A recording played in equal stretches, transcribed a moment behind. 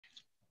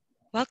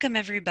Welcome,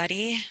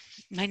 everybody.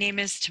 My name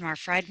is Tamar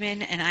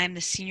Friedman, and I am the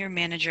Senior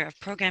Manager of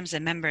Programs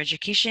and Member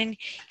Education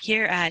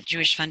here at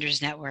Jewish Funders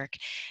Network.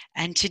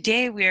 And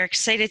today we are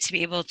excited to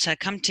be able to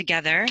come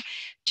together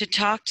to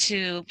talk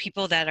to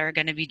people that are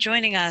going to be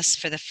joining us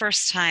for the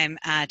first time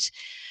at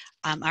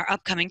our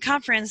upcoming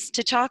conference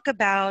to talk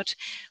about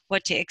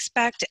what to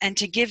expect and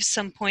to give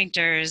some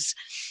pointers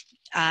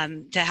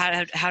to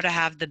how to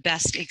have the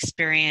best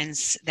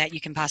experience that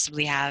you can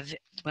possibly have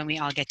when we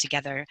all get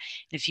together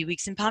in a few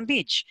weeks in Palm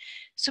Beach.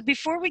 So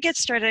before we get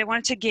started, I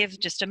wanted to give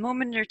just a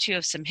moment or two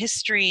of some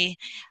history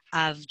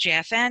of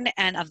JFN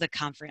and of the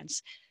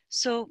conference.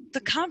 So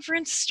the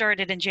conference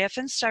started, and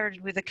JFN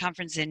started with the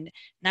conference in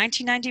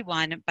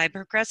 1991 by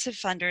progressive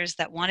funders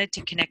that wanted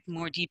to connect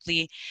more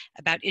deeply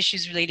about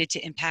issues related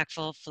to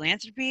impactful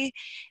philanthropy.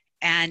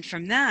 And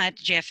from that,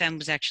 JFN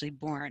was actually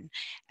born.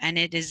 And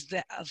it is,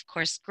 of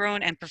course,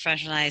 grown and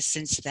professionalized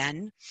since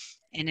then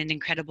in an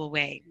incredible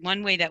way.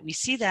 One way that we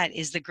see that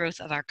is the growth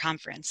of our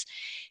conference.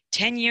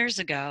 10 years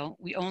ago,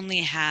 we only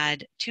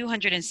had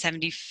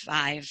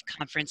 275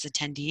 conference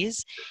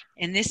attendees.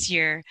 And this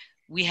year,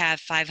 we have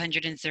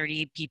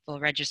 530 people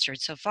registered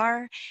so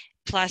far,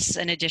 plus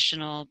an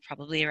additional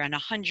probably around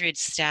 100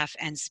 staff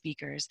and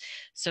speakers.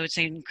 So it's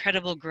an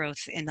incredible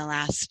growth in the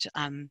last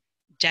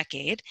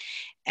decade.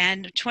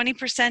 And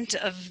 20%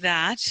 of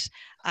that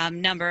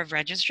number of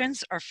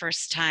registrants are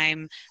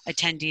first-time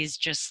attendees,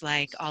 just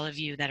like all of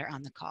you that are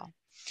on the call.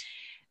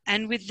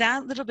 And with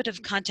that little bit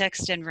of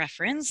context and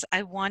reference,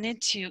 I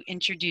wanted to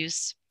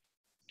introduce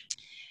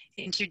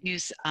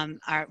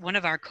one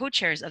of our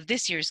co-chairs of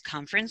this year's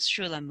conference,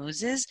 Shula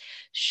Mozes.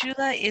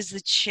 Shula is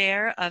the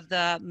chair of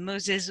the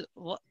Moses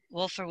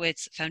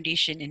Wolfowitz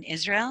Foundation in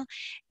Israel,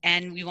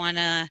 and we want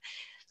to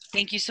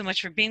thank you so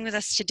much for being with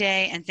us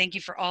today, and thank you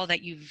for all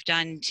that you've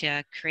done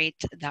to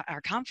create our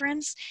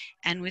conference.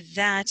 And with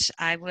that,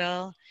 I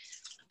will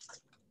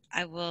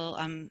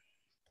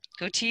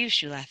go to you,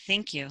 Shula.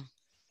 Thank you.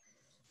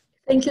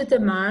 Thank you,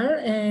 Tamar,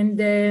 and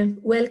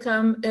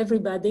welcome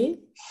everybody.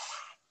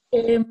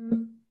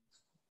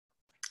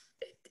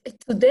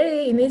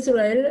 Today in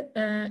Israel,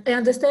 I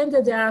understand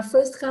that there are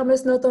first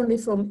comers not only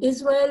from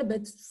Israel,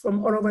 but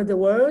from all over the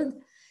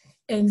world.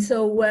 And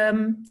so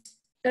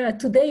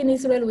today in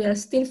Israel, we are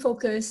still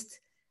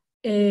focused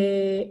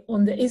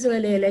on the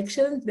Israeli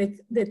election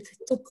that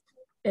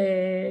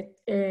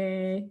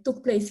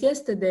took place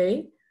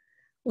yesterday.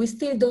 We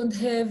still don't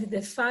have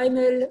the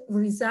final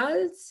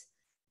results,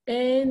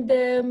 and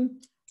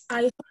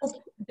I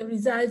hope the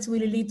results will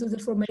lead to the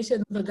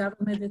formation of a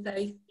government that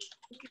I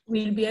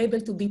will be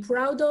able to be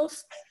proud of.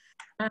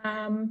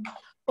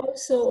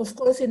 Also, of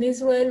course, in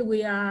Israel,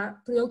 we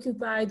are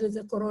preoccupied with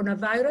the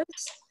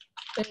coronavirus.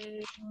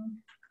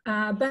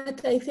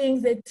 But I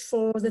think that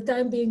for the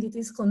time being, it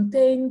is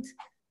contained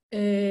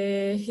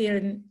here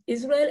in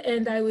Israel,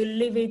 and I will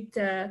leave it,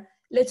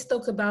 let's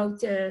talk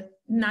about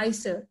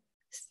nicer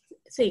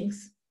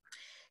things.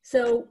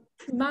 So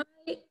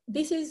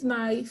this is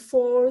my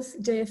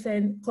fourth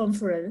JFN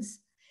conference,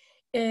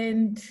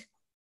 and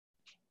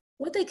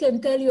what I can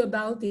tell you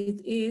about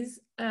it is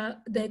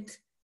that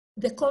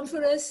the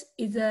conference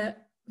is a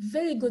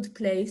very good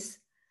place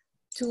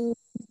to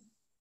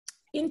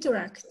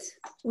interact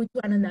with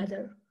one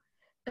another,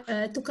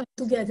 to come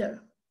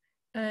together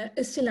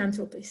as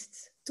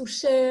philanthropists, to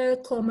share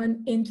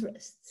common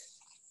interests,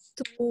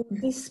 to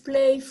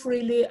display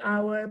freely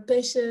our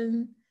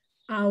passion,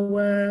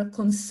 our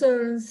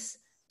concerns,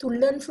 to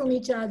learn from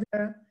each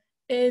other,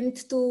 and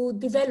to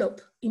develop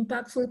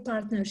impactful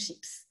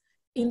partnerships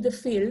in the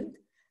field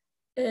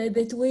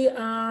that we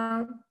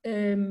are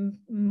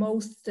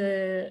most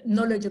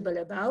knowledgeable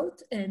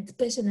about and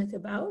passionate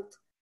about,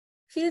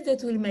 field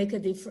that will make a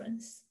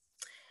difference.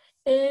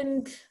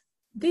 And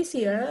this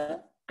year,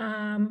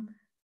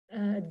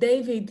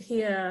 David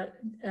here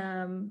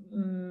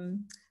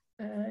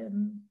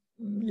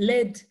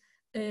led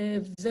a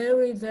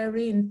very,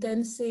 very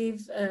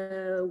intensive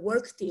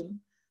work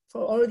team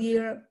for all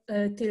year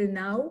till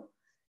now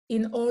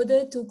in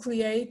order to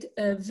create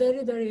a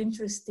very, very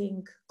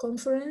interesting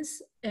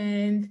conference.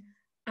 And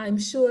I'm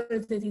sure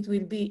that it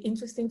will be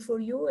interesting for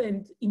you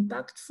and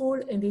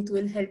impactful, and it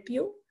will help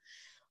you.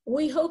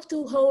 We hope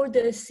to hold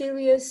a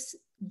serious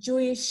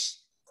Jewish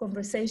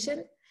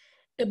conversation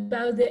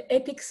about the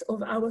ethics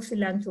of our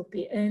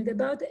philanthropy. And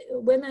about,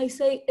 when I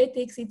say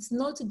ethics, it's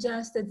not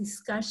just a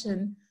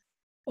discussion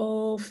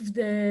of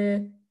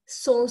the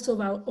source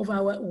of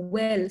our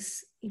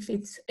wealth, if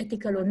it's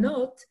ethical or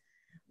not,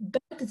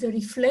 but the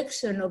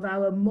reflection of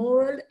our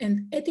moral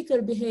and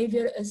ethical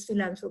behavior as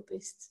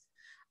philanthropists.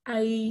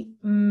 I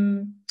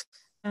am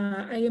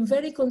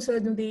very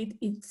concerned with it.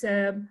 It's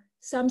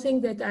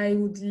something that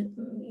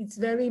it's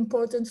very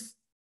important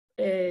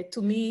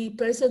to me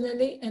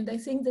personally, and I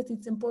think that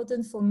it's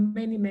important for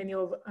many, many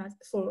of us.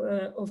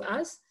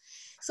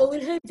 So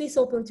we'll have this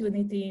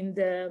opportunity in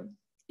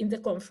the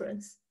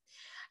conference.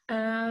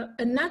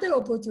 Another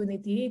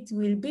opportunity it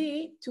will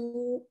be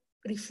to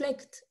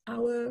reflect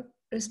our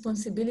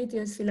responsibility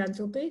as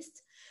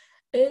philanthropists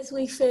as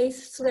we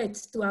face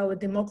threats to our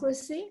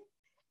democracy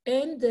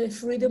and the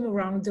freedom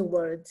around the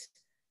world.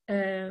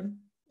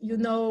 You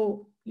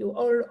know,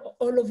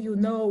 all of you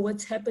know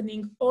what's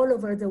happening all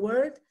over the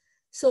world.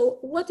 So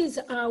what is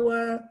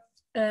our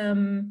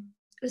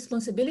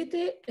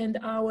responsibility and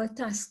our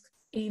task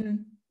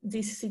in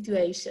this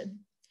situation?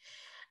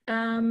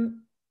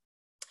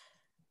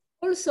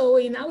 Also,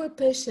 in our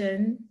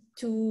passion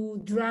to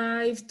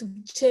drive to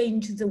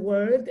change the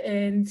world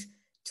and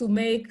to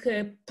make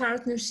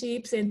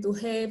partnerships and to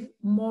have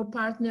more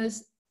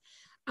partners,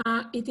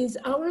 it is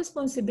our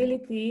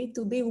responsibility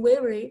to be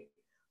wary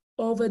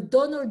of a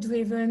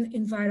donor-driven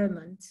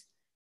environment,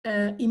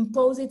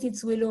 imposing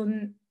its will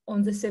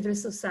on the civil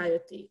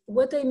society.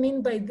 What I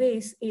mean by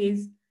this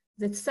is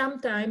that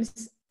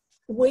sometimes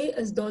we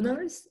as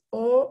donors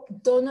or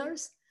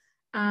donors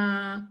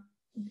are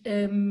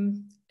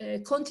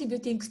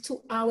contributing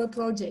to our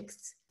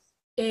projects.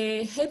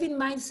 Have in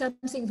mind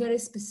something very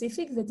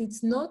specific, that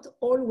it's not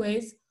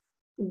always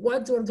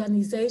what the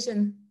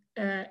organization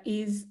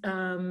is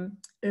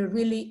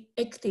really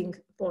acting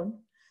upon.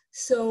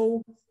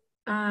 So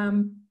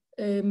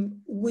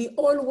we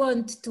all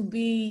want to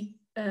be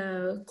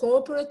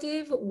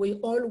cooperative, we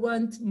all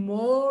want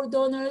more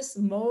donors,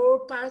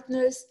 more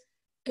partners,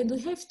 and we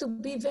have to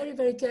be very,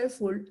 very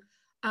careful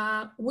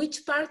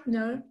which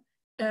partner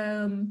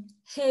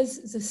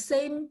has the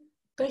same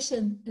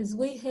passion as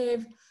we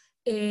have,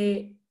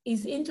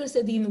 is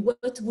interested in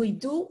what we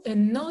do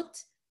and not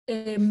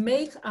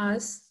make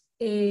us,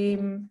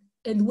 and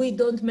we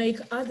don't make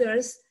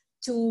others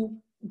to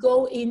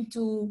go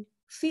into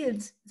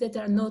fields that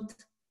are not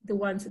the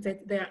ones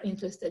that they are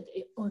interested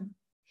on.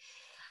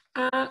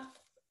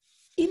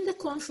 In the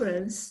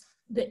conference,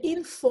 the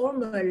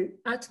informal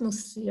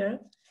atmosphere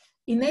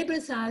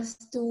enables us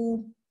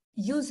to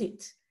use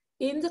it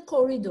in the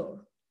corridor,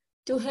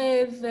 to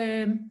have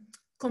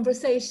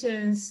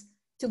conversations,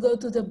 to go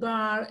to the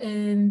bar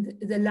and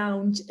the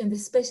lounge, and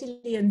especially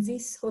in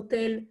this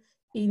hotel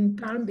in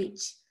Palm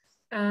Beach,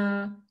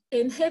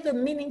 and have a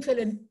meaningful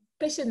and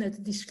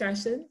passionate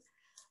discussion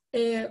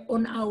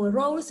on our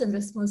roles and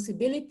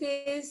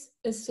responsibilities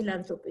as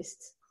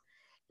philanthropists.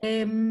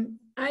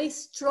 I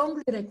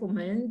strongly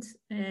recommend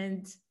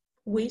and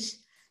wish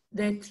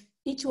that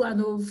each one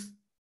of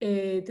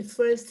the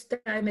first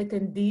time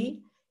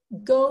attendee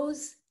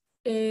goes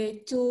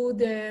to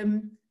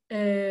the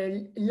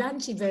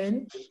lunch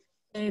event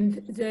and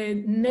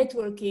the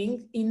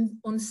networking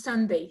on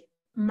Sunday,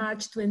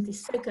 March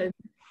 22nd,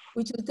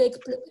 which will take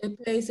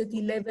place at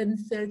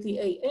 11:30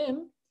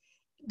 a.m.,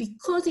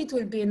 because it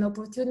will be an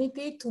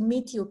opportunity to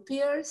meet your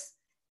peers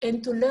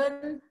and to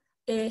learn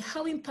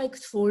how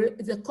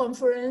impactful the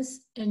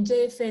conference and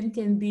JFN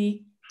can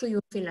be to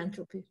your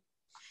philanthropy.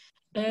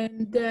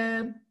 And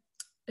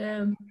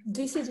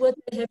this is what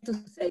I have to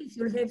say.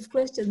 You'll have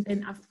questions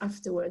then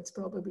afterwards,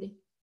 probably.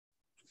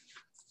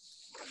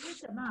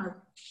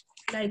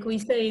 Like we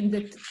say in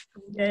the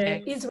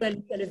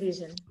Israeli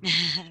television.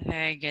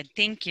 Very good,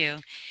 thank you.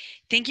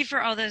 Thank you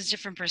for all those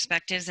different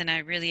perspectives, and I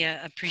really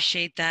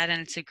appreciate that.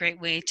 And it's a great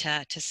way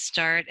to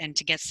start and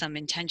to get some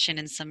intention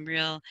and some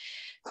real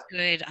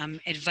good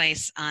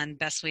advice on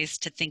best ways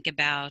to think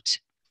about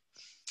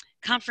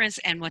conference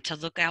and what to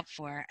look out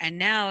for. And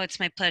now it's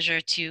my pleasure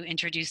to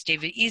introduce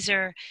David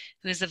Ezer,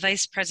 who is the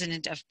Vice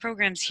President of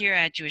Programs here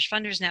at Jewish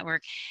Funders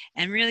Network,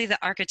 and really the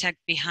architect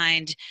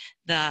behind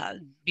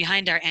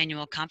our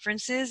annual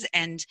conferences.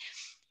 And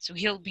so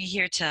he'll be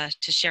here to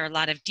share a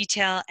lot of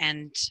detail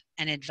and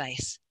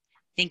advice.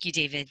 Thank you,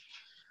 David.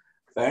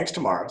 Thanks,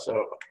 Tamara.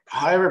 So,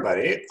 hi,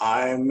 everybody.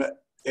 I'm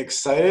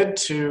excited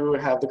to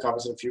have the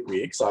conference in a few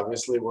weeks.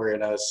 Obviously, we're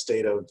in a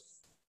state of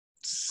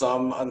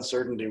some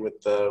uncertainty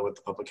with the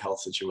public health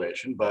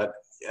situation,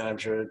 and I'm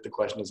sure the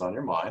question is on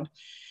your mind.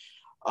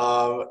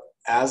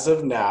 As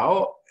of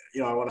now,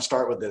 I want to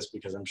start with this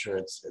because I'm sure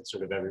it's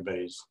sort of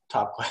everybody's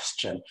top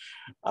question,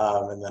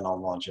 and then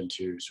I'll launch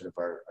into sort of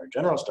our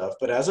general stuff.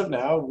 But as of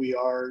now, we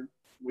are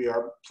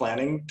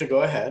planning to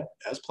go ahead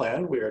as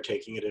planned. We are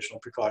taking additional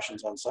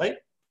precautions on site,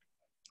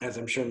 as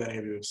I'm sure many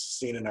of you have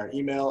seen in our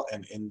email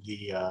and in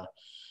the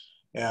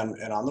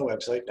and on the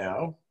website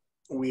now.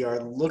 We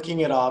are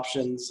looking at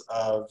options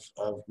of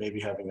maybe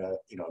having a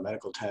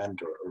medical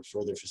tent or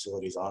further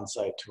facilities on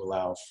site to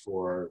allow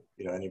for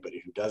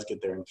anybody who does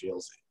get there and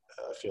feels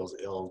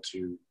ill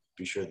to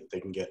be sure that they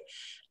can get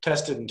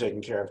tested and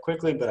taken care of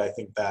quickly. But I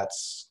think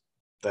that's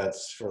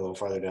for a little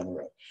farther down the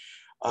road.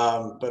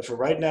 But for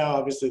right now,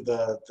 obviously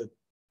the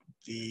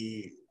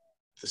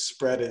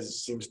spread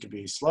seems to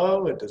be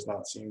slow. It does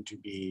not seem to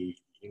be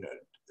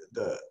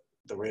the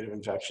rate of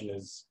infection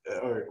is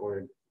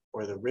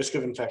or the risk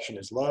of infection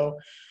is low.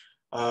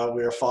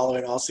 We are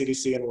following all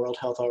CDC and World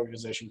Health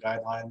Organization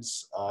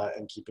guidelines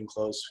and keeping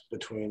close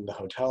between the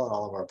hotel and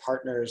all of our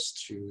partners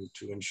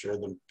to ensure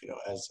them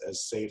as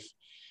safe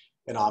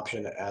an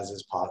option as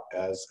is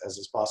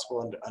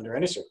possible under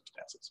any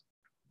circumstances.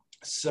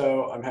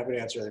 So I'm happy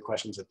to answer other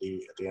questions at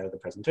the end of the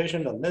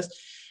presentation on this.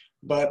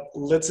 But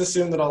let's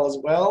assume that all is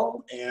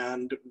well,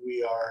 and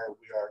we are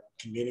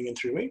convening in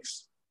 3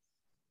 weeks.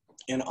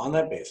 And on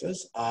that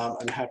basis,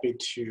 I'm happy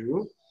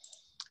to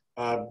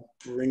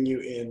bring you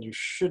in, you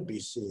should be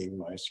seeing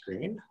my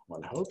screen,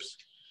 one hopes.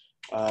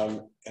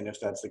 And if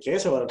that's the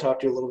case, I want to talk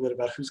to you a little bit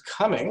about who's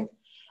coming,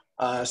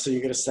 so you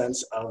get a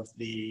sense of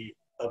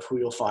who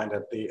you'll find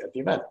at the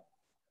event.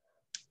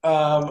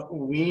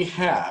 We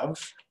have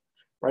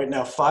right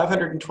now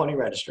 520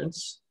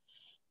 registrants,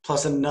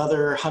 plus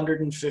another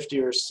 150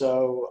 or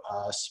so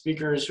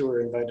speakers who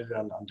are invited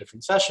on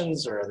different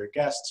sessions, or other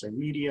guests or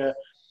media,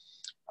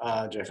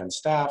 JFN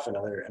staff, and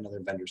other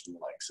vendors and the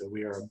like. So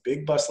we are a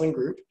big bustling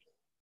group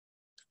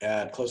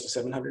at close to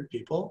 700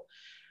 people.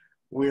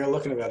 We are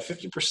looking at about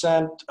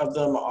 50% of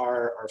them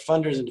are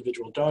funders,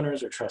 individual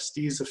donors, or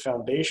trustees of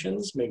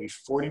foundations. Maybe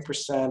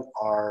 40%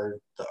 are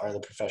the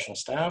professional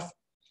staff.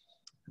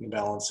 And the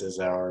balance is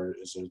a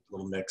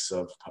little mix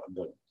of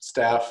the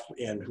staff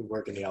who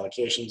work in the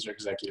allocations or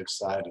executive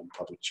side and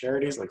public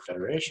charities like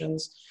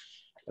federations,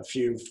 a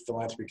few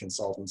philanthropy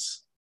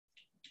consultants,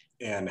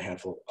 and a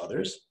handful of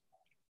others,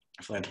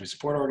 philanthropy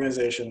support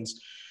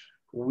organizations.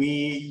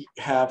 We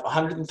have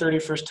 130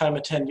 first-time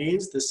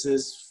attendees. This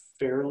is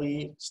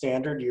fairly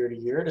standard year to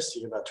year to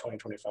see about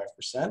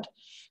 20–25%.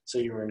 So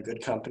you are in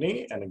good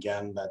company. And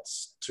again,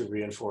 that's to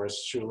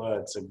reinforce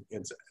Shula.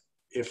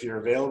 If you're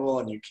available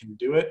and you can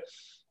do it,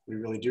 we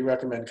really do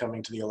recommend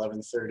coming to the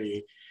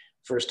 11:30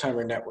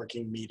 first-timer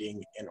networking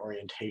meeting and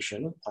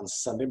orientation on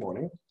Sunday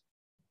morning,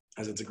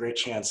 as it's a great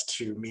chance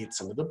to meet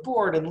some of the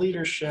board and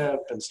leadership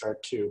and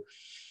start to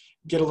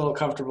get a little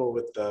comfortable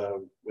with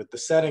the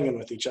setting and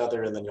with each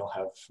other, and then you'll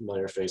have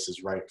familiar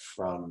faces right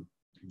from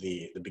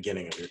the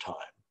beginning of your time.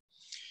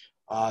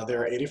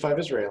 There are 85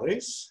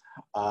 Israelis.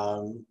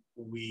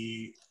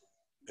 We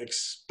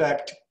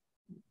expect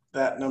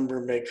that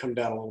number may come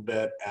down a little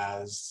bit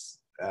as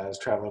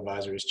travel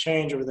advisories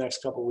change over the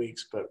next couple of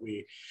weeks, but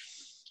we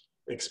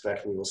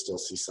expect we will still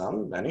see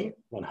many,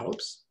 one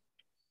hopes.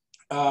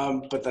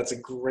 But that's a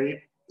great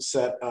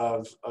set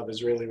of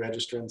Israeli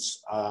registrants.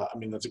 I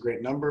mean, that's a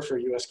great number for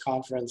a US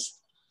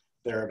conference.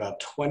 There are about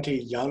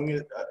 20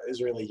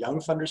 Israeli young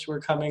funders who are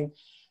coming,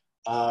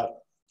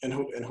 and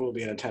who will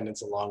be in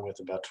attendance, along with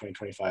about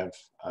 20–25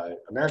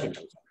 American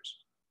young funders.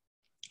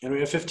 And we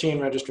have 15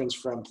 registrants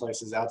from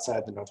places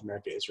outside the North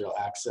America-Israel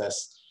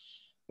axis.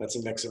 That's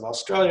a mix of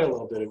Australia, a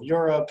little bit of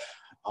Europe,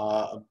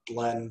 a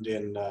blend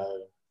in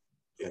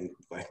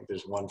I think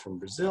there's one from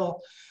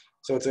Brazil.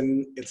 So it's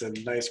a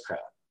nice crowd,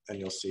 and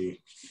you'll see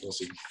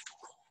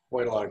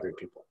quite a lot of great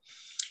people.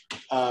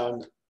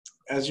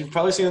 As you've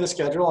probably seen on the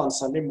schedule, on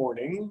Sunday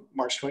morning,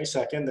 March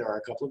 22nd, there are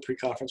a couple of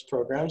pre-conference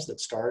programs that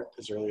start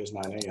as early as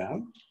 9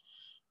 a.m.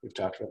 We've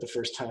talked about the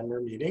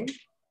first-timer meeting.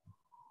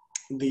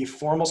 The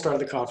formal start of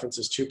the conference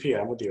is 2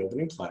 p.m. with the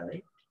opening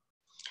plenary.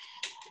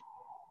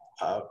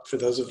 For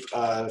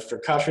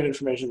Kashrut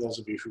information, those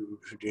of you who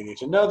do need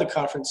to know,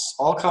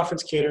 all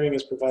conference catering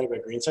is provided by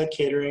Greenside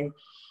Catering,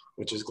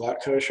 which is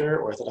glatt kosher,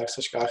 Orthodox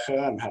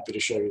hashgacha. I'm happy to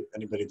show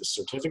anybody the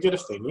certificate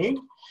if they need.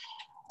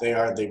 They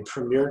are the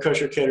premier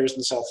kosher caterers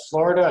in South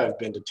Florida. I've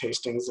been to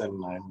tastings,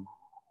 and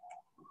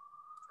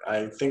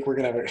I think we're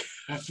gonna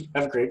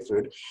have great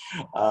food.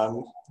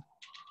 All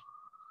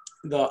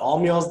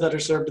meals that are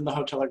served in the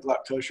hotel are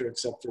glatt kosher,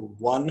 except for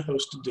one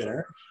hosted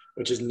dinner,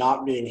 which is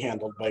not being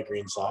handled by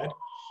Greenside.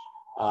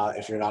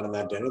 If you're not in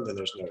that dinner, then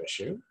there's no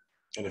issue.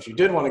 And if you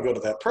did want to go to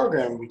that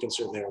program, we can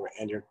certainly,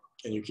 and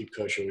you keep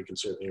kosher, we can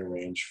certainly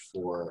arrange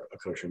for a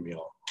kosher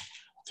meal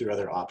through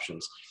other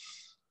options.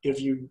 If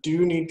you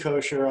do need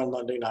kosher on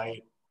Monday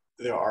night,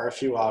 there are a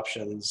few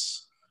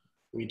options.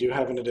 We do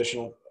have an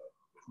additional,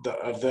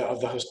 of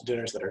the hosted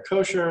dinners that are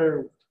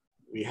kosher,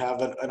 we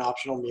have an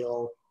optional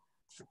meal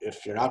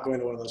if you're not going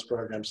to one of those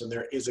programs, and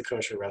there is a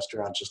kosher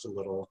restaurant, just a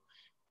little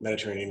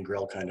Mediterranean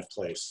grill kind of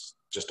place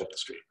just up the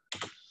street.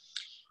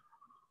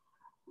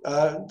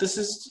 This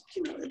is,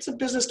 it's a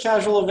business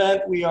casual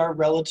event. We are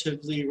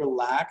relatively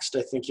relaxed.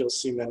 I think you'll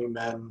see many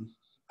men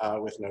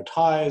with no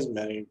ties,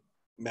 many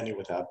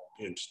without,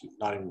 just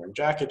not even wearing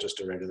jacket,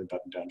 just a regular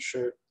button-down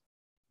shirt.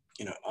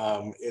 It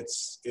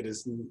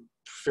is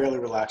fairly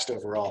relaxed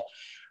overall.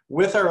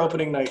 With our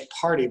opening night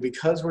party,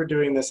 because we're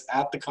doing this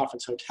at the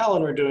conference hotel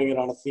and we're doing it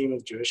on a theme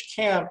of Jewish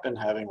camp and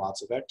having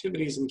lots of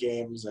activities and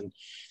games, and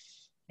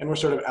we're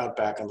sort of out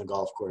back on the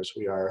golf course,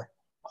 we are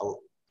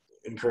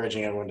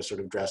encouraging everyone to sort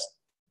of dress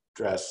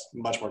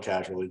much more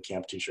casually.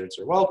 Camp t-shirts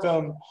are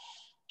welcome.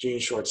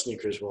 Jeans, shorts,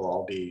 sneakers will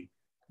all be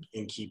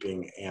in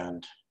keeping,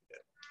 and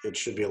it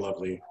should be a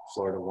lovely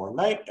Florida warm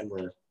night, and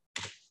we're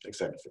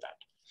excited for that.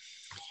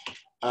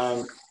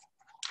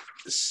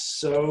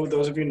 So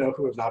those of you know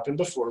who have not been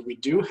before, we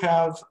do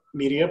have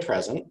media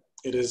present.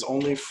 It is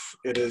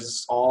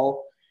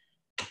all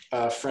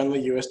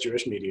friendly U.S.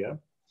 Jewish media.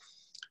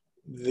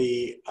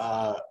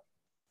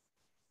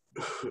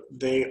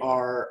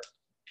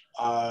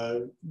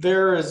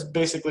 There is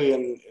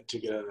basically, to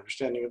get an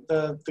understanding of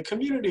the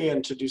community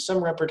and to do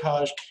some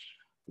reportage,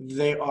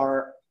 they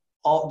all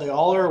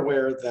are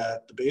aware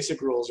that the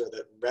basic rules are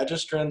that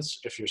registrants,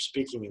 if you're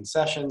speaking in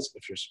sessions,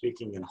 if you're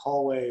speaking in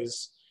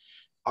hallways,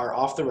 are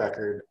off the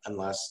record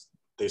unless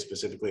they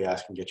specifically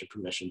ask and get your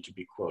permission to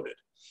be quoted.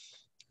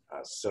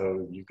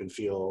 So you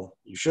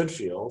should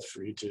feel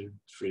free to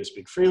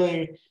speak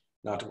freely,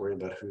 not to worry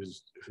about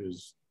who's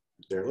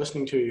there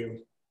listening to you.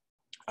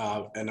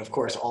 And of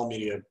course, all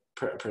media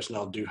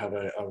personnel do have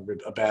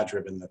a badge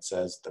ribbon that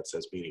says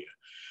media.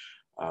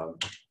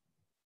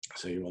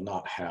 So you will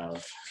not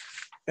have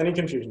any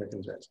confusion or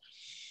concerns.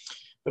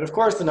 But of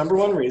course, the number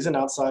one reason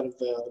outside of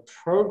the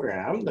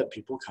program that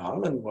people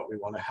come, and what we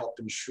want to help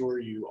ensure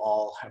you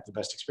all have the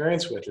best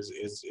experience with,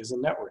 is a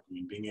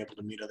networking, being able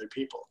to meet other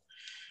people.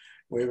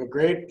 We have a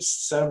great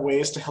set of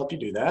ways to help you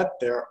do that.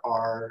 There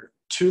are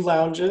 2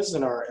 lounges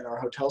in our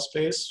hotel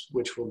space,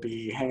 which will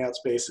be hangout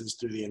spaces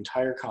through the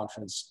entire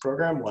conference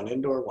program, 1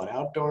 indoor, 1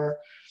 outdoor.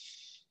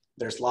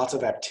 There's lots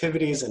of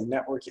activities and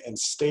network and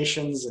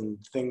stations and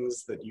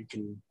things that you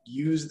can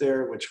use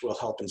there, which will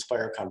help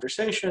inspire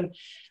conversation,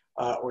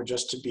 or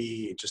just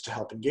to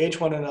help engage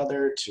one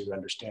another, to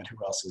understand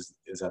who else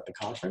is at the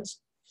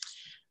conference.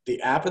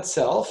 The app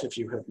itself, if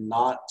you have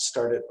not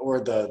started,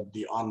 or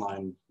the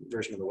online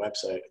version of the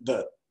website,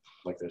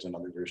 there's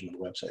another version of the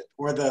website,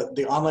 or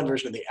the online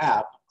version of the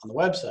app on the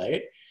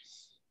website,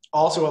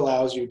 also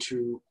allows you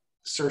to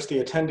search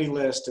the attendee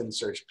list and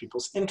search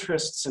people's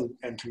interests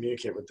and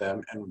communicate with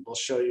them. And I'll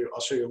show you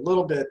a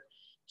little bit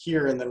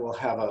here, and then we'll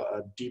have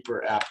a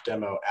deeper app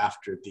demo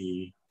after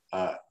the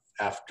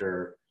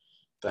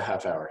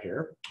half hour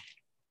here.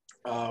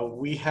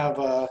 We have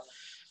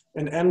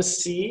an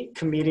MC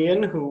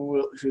comedian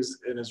who's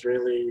an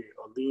Israeli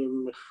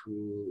Olim,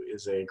 who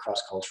is a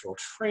cross-cultural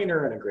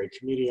trainer and a great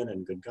comedian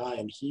and good guy.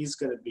 And he's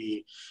going to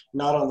be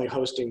not only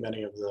hosting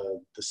many of the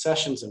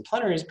sessions and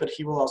plenaries, but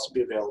he will also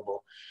be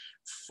available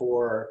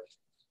for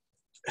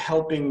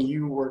helping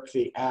you work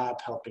the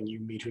app, helping you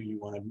meet who you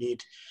want to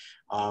meet,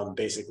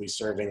 basically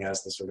serving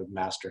as the sort of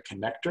master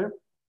connector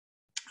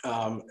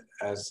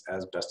as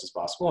best as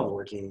possible,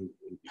 and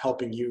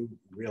helping you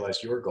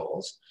realize your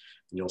goals.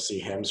 And you'll see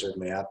him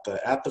certainly at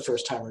the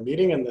first timer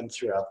meeting, and then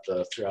throughout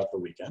the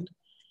weekend,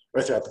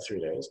 or throughout the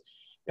 3 days.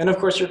 And of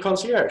course, your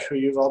concierge, who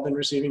you've all been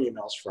receiving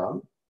emails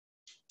from.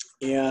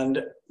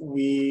 And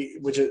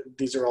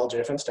these are all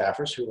JFN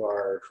staffers who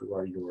are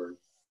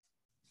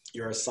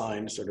your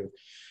assigned sort of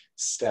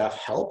staff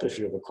help. If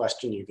you have a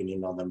question, you can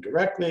email them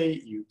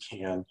directly. You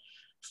can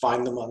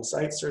find them on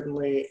site,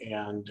 certainly,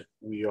 and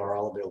we are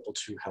all available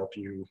to help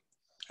you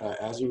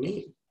as you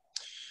need.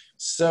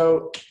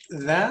 So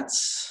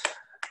that's,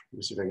 let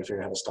me see if I can figure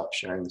out how to stop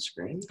sharing the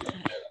screen. There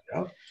we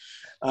go.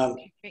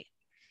 Okay, great.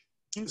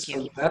 Thank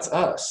you. So that's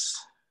us.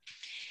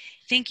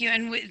 Thank you.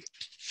 And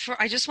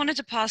I just wanted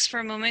to pause for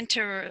a moment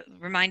to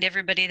remind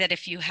everybody that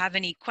if you have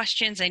any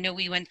questions, I know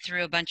we went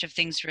through a bunch of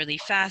things really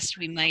fast.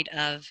 We might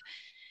have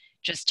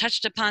just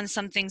touched upon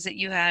some things that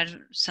you had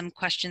some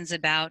questions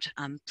about.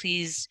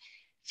 Please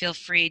feel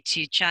free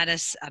to chat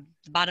us. At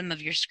the bottom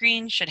of your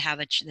screen should have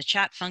the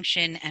chat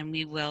function, and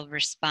we will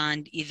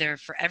respond either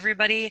for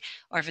everybody,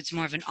 or if it's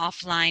more of an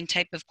offline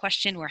type of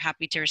question, we're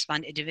happy to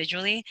respond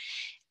individually.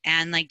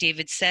 And like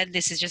David said,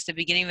 this is just the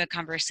beginning of a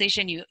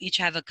conversation. You each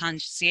have a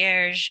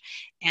concierge,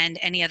 and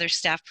any other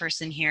staff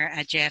person here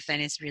at JFN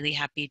is really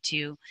happy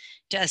to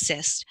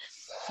assist.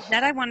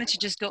 That I wanted to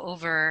just go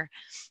over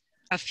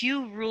a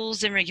few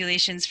rules and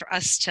regulations for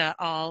us to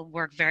all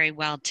work very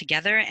well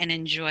together and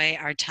enjoy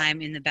our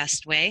time in the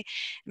best way.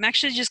 I'm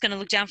actually just going to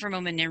look down for a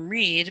moment and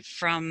read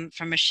from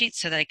a sheet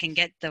so that I can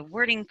get the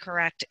wording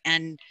correct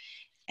and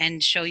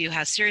show you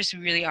how serious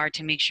we really are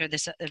to make sure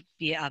this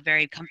be a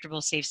very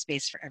comfortable, safe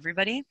space for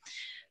everybody.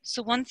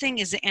 So one thing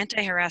is the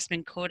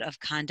Anti-Harassment Code of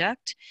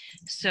Conduct.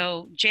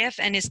 So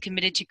JFN is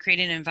committed to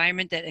creating an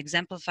environment that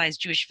exemplifies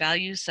Jewish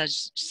values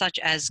such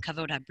as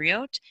Kavod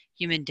HaBriot,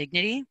 human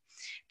dignity.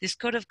 This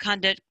code of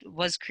conduct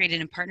was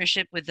created in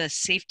partnership with the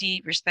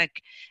Safety,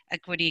 Respect,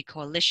 Equity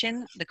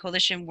Coalition. The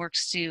coalition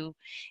works to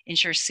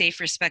ensure safe,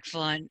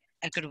 respectful, and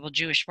equitable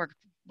Jewish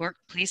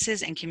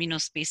workplaces and communal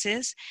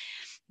spaces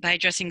by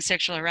addressing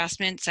sexual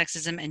harassment,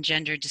 sexism, and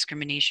gender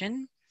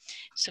discrimination.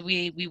 So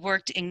we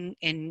worked in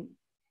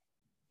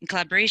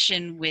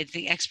collaboration with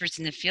the experts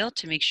in the field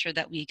to make sure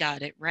that we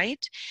got it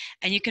right.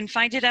 And you can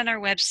find it on our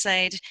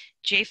website,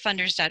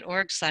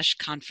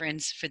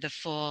 jfunders.org/conference for the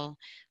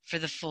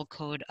full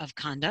code of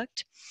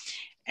conduct.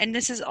 And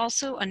this is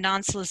also a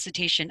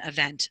non-solicitation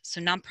event.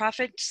 So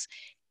nonprofits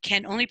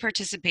can only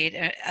participate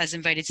as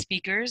invited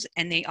speakers,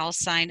 and they all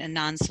sign a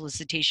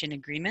non-solicitation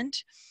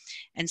agreement.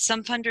 And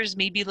some funders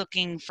may be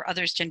looking for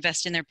others to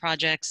invest in their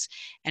projects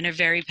and are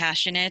very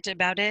passionate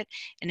about it.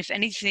 And if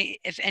anything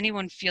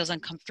feels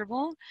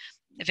uncomfortable,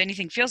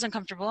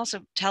 also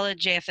tell a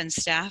JFN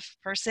staff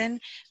person.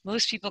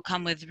 Most people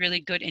come with really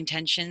good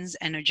intentions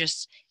and are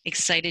just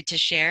excited to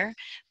share.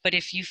 But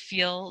if you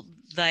feel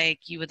like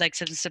you would like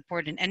some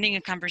support in ending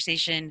a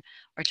conversation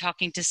or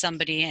talking to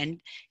somebody and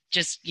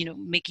just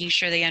making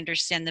sure they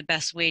understand the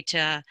best way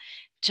to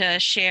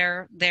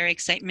share their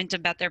excitement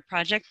about their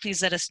project,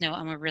 please let us know,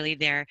 and we're really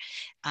there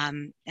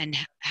and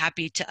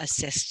happy to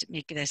assist,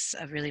 make this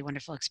a really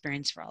wonderful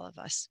experience for all of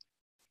us.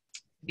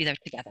 Be there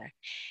together.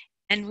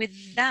 And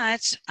with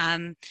that,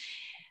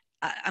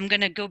 I'm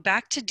going to go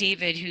back to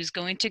David, who's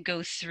going to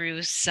go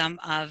through some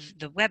of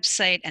the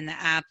website and the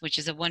app, which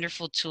is a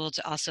wonderful tool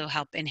to also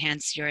help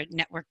enhance your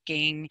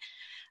networking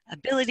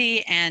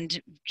ability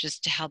and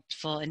just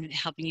helpful in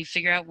helping you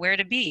figure out where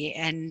to be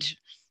and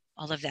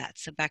all of that.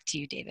 So back to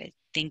you, David.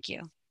 Thank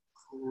you.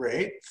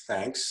 Great,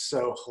 thanks.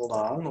 So hold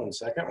on one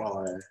second while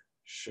I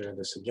share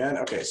this again.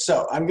 Okay,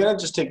 so I'm gonna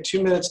just take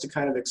 2 minutes to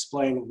kind of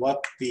explain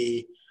what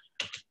the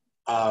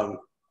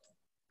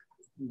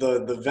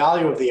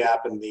value of the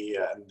app and the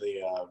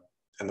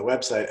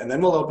website, and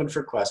then we'll open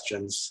for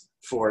questions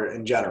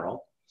in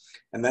general.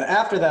 And then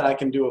after that, I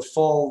can do a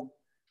full,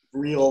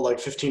 real, like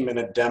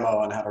 15-minute demo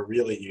on how to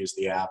really use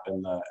the app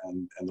and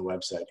the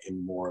website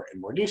in more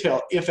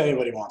detail, if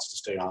anybody wants to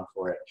stay on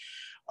for it.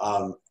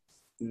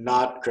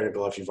 Not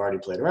critical if you've already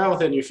played around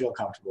with it and you feel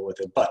comfortable with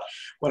it. But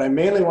what I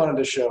mainly wanted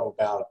to show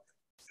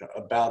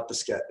about the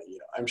schedule,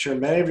 I'm sure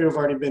many of you have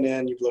already been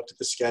in, you've looked at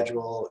the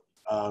schedule,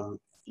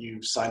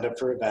 you've signed up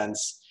for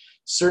events.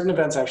 Certain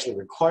events actually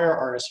require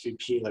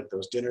RSVP, like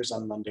those dinners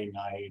on Monday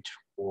night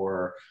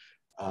or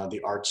the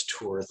arts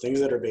tour, things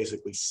that are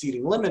basically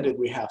seating limited.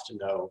 We have to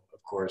know,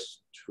 of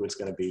course, who it's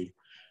going to be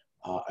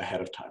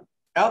ahead of time.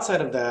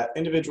 Outside of that,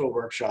 individual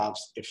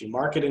workshops, if you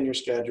mark it in your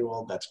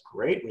schedule, that's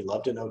great. We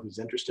love to know who's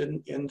interested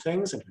in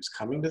things and who's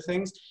coming to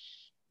things.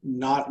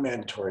 Not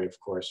mandatory, of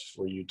course,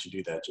 for you to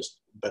do that.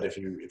 But if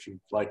you'd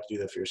like to do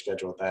that for your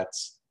schedule,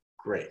 that's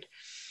great.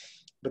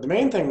 But the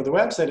main thing with the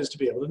website is to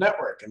be able to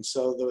network. And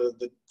so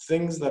the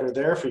things that are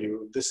there for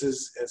you, this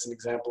is, as an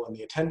example, in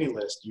the attendee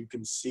list, you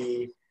can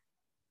see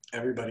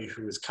everybody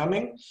who is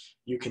coming.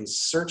 You can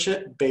search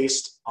it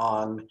based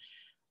on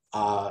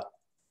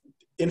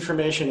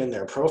information in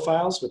their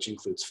profiles, which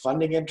includes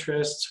funding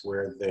interests,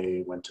 where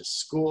they went to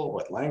school,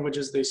 what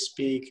languages they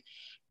speak,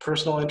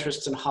 personal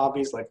interests and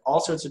hobbies, like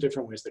all sorts of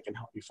different ways that can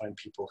help you find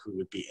people who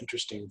would be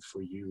interesting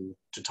for you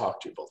to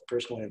talk to, both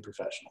personally and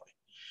professionally.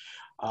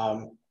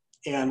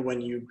 And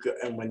when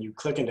you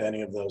click into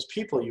any of those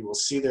people, you will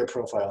see their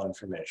profile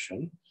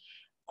information.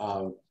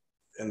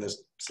 In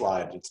this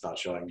slide, it's not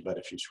showing, but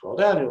if you scroll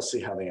down, you'll see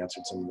how they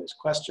answered some of those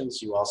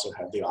questions. You also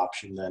have the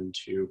option then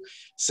to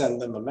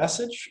send them a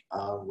message,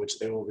 which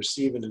they will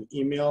receive in an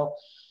email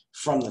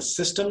from the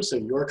system. So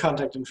your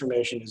contact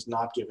information is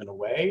not given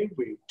away.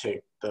 We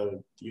take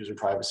the user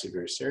privacy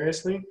very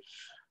seriously.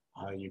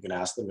 You can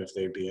ask them if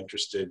they'd be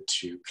interested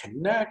to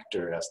connect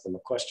or ask them a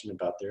question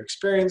about their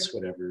experience,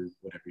 whatever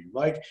you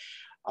like.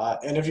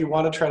 And if you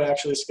want to try to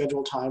actually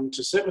schedule time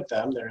to sit with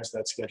them, there's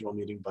that schedule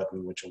meeting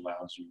button, which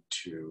allows you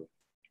to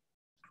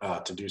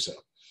do so.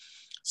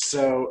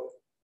 So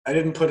I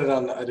didn't put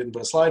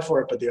a slide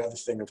for it, but the other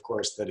thing, of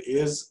course, that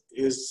is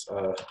let's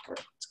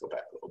go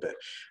back a little bit.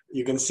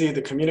 You can see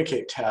the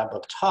Communicate tab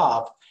up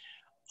top.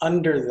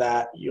 Under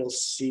that, you'll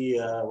see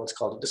what's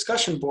called a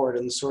discussion board,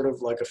 and sort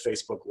of like a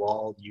Facebook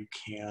wall, you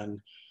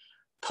can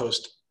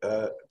post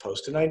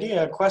an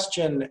idea, a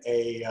question,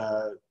 a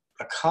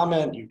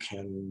comment. You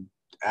can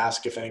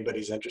ask if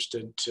anybody's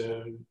interested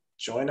to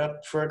join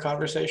up for a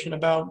conversation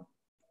about,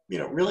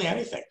 really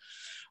anything.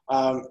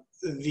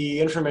 The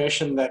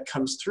information that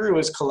comes through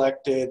is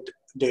collected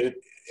data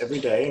every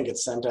day and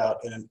gets sent out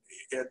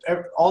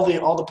all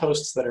the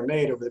posts that are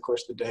made over the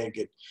course of the day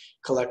get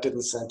collected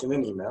and sent in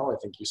an email. I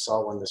think you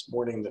saw one this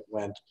morning that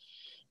went,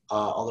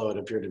 although it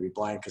appeared to be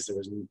blank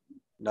because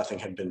nothing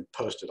had been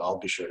posted. I'll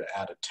be sure to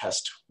add a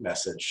test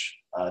message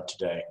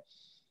today,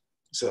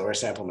 or a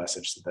sample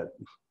message, so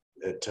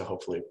that to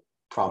hopefully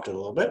prompt it a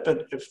little bit.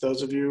 But if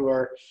those of you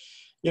are,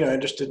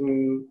 interested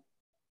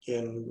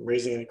in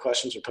raising any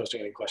questions or posting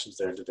any questions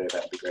there today,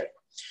 that'd be great.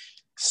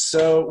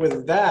 So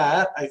with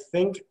that, I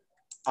think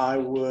I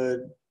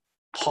would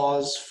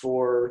pause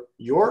for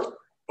your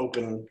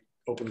open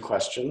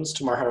questions.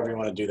 Tomorrow, however you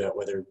want to do that,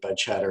 whether by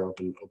chat or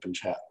open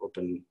chat,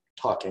 open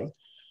talking.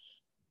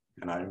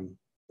 And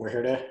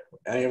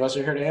any of us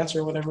are here to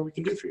answer whatever we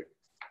can do for you.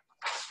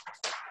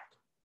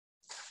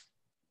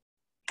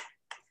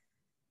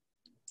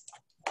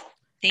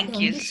 Thank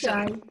you.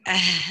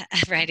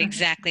 Right,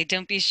 exactly.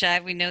 Don't be shy.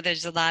 We know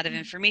there's a lot of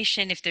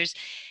information. If there's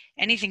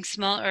anything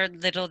small or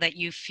little that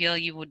you feel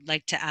you would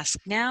like to ask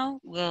now,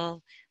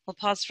 we'll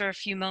pause for a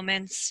few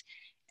moments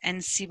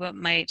and see what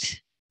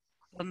might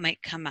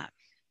come up.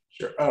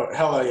 Sure. Oh,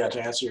 hello. Yeah,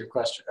 to answer your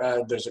question,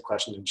 there's a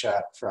question in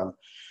chat from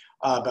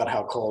about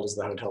how cold is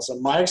the hotel. So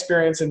my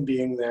experience in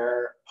being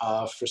there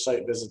for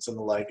site visits and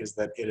the like is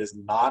that it is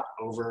not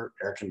over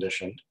air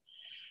conditioned.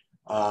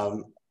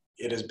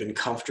 It has been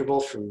comfortable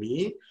for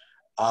me.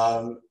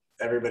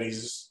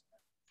 Everybody's,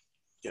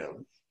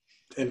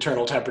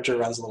 internal temperature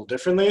runs a little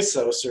differently.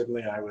 So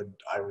certainly I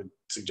would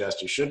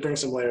suggest you should bring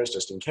some layers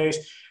just in case.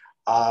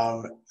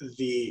 Of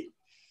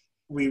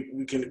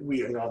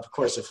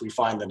course, if we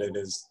find that it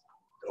is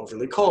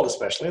overly cold,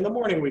 especially in the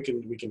morning, we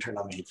can turn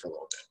on the heat for a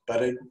little bit.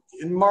 But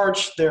in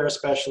March there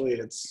especially,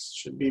 it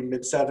should be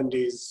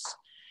mid-70s.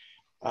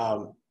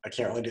 I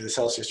can't really do the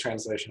Celsius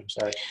translation, I'm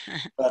sorry.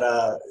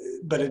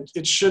 But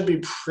it should be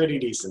pretty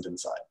decent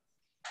inside.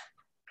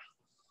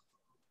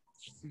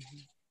 Mm-hmm.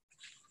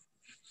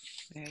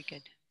 Very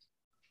good.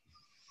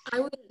 I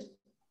will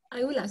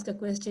I will ask a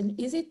question.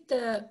 Is it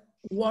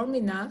warm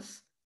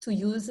enough to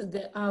use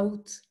the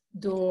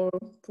outdoor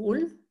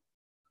pool?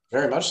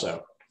 Very much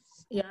so.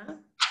 Yeah.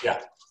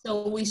 Yeah.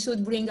 So we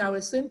should bring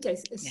our swim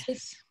cases.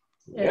 Yes.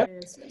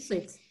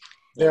 Swimsuits.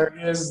 There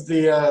is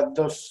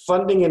the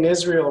Funding in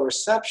Israel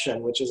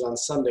reception, which is on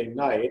Sunday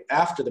night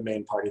after the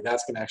main party.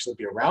 That's going to actually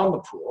be around the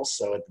pool.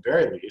 So at the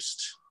very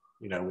least,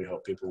 you know, we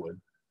hope people would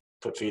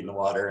put feet in the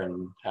water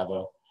and have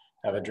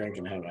a drink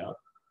and hang out,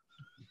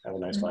 have a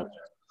nice vibe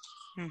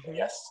there. Mm-hmm.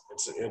 Yes,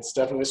 it's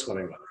definitely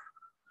swimming weather.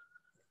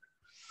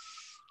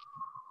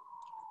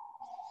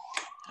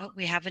 Oh,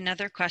 we have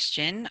another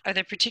question. Are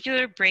there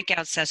particular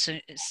breakout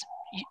sessions?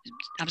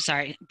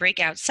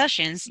 Breakout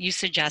sessions you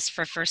suggest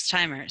for first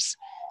timers?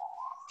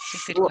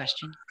 It's a good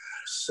question.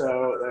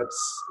 So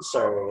that's,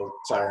 sorry,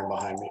 siren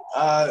behind me.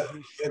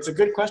 It's a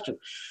good question.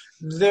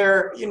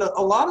 There, you know,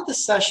 a lot of the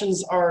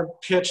sessions are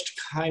pitched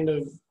kind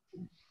of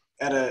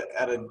at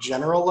a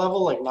general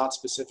level, like not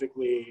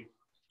specifically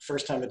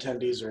first-time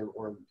attendees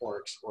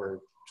or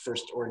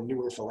first or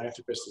newer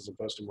philanthropists as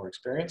opposed to more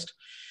experienced.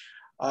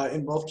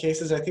 In both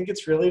cases, I think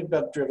it's really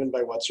driven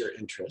by what's your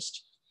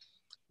interest.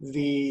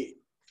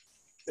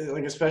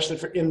 Like especially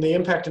in the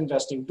impact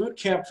investing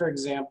bootcamp, for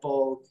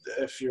example,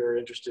 if you're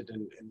interested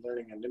in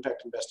learning in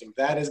impact investing,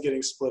 that is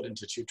getting split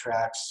into two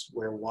tracks,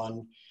 where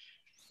one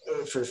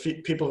for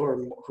people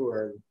who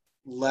are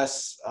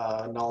less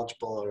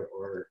knowledgeable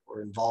or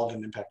involved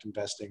in impact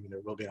investing,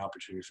 there will be an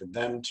opportunity for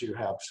them to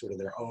have sort of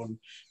their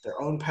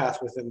own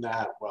path within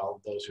that,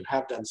 while those who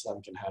have done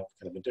some can have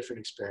kind of a different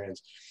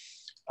experience.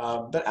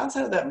 But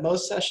outside of that,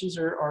 most sessions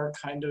are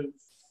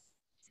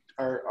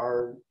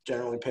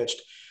generally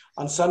pitched.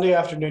 On Sunday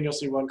afternoon, you'll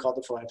see one called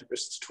the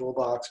Philanthropist's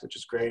Toolbox, which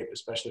is great,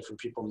 especially for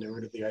people newer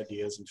to the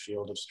ideas and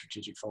field of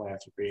strategic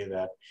philanthropy,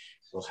 that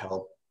will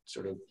help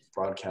sort of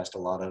broadcast a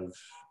lot of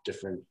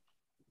different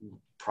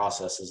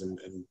processes and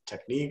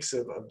techniques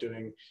of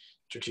doing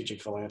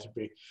strategic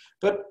philanthropy.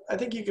 But I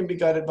think you can be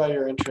guided by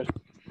your interest.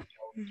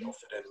 You'll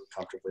fit in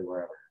comfortably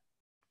wherever.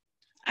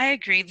 I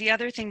agree. The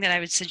other thing that I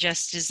would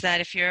suggest is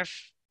that if you're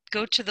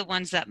go to the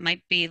ones that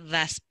might be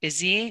less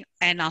busy,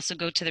 and also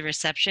go to the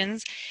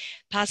receptions,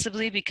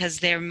 possibly because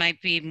there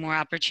might be more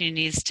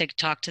opportunities to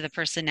talk to the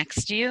person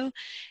next to you.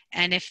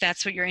 And if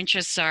that's what your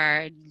interests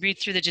are, read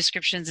through the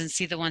descriptions and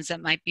see the ones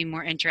that might be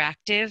more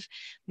interactive.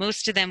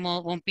 Most of them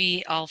won't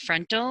be all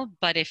frontal,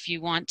 but if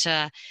you want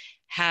to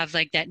have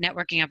like that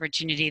networking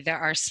opportunity, there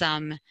are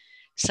some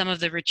of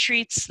the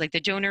retreats, like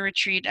the donor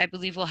retreat, I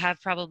believe will have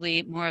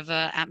probably more of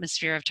an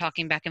atmosphere of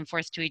talking back and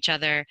forth to each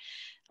other.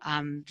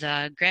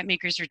 The grant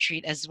makers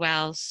retreat as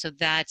well. So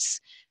that's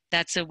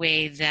a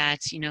way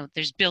that, you know,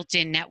 there's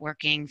built-in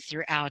networking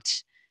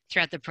throughout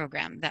the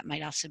program. That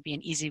might also be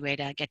an easy way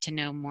to get to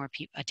know more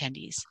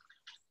attendees.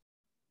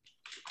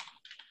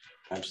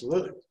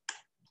 Absolutely.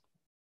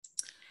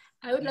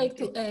 I would like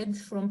to add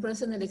from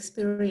personal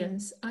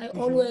experience. I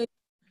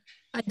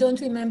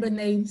don't remember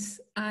names.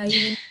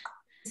 I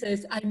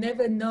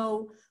never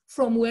know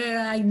from where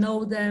I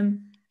know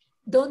them.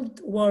 Don't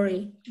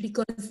worry,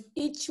 because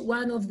each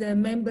one of the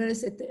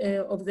members of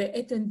the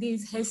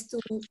attendees has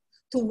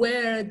to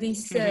wear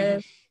this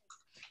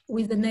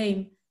with the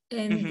name,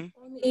 and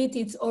on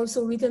it's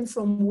also written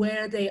from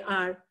where they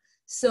are.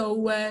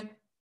 So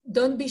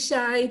don't be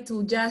shy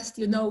to just,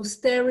 you know,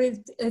 stare at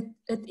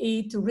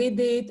it, to read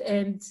it,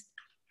 and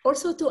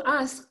also to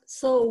ask,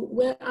 so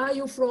where are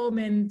you from?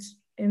 And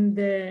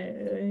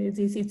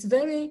it's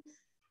very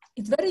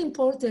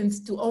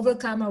important to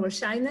overcome our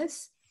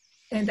shyness.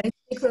 And I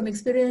speak from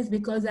experience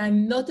because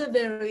I'm not a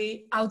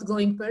very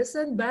outgoing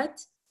person,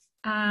 but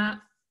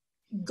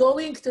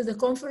going to the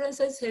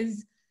conferences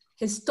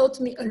has taught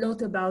me a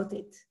lot about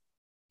it.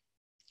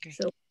 Great.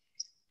 So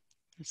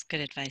that's good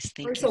advice.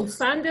 Thank also, you.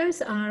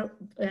 funders are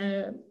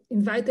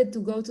invited to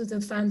go to the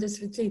funders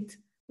retreat,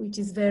 which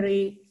is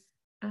very,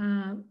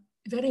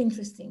 very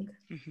interesting.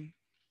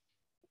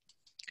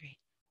 Great.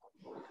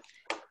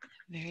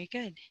 Very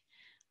good.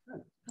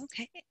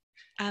 Okay.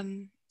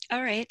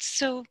 All right.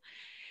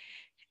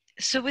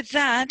 So with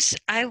that,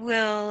 I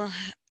will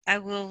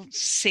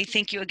say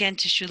thank you again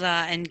to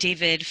Shula and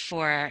David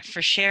for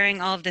sharing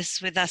all of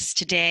this with us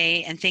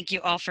today, and thank you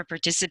all for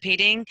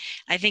participating.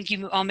 I think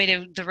you all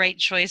made the right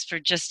choice for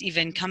just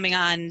even coming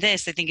on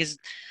this. I think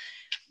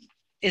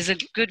is a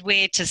good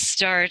way to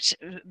start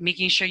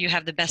making sure you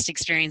have the best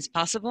experience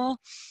possible.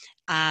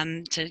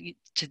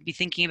 To be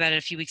thinking about it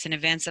a few weeks in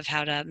advance of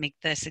how to make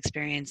this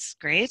experience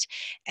great.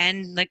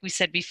 And like we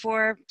said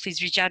before,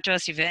 please reach out to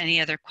us if you have any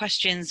other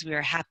questions. We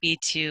are happy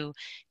to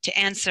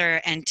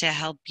answer and to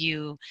help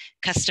you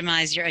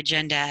customize your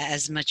agenda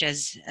as much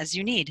as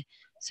you need.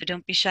 So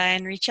don't be shy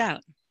and reach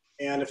out.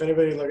 And if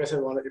anybody, like I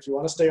said, if you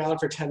want to stay on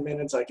for 10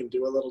 minutes, I can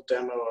do a little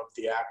demo of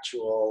the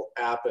actual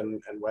app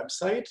and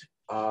website.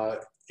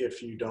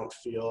 If you don't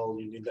feel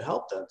you need the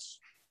help, that's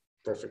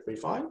perfectly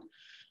fine.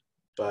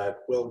 But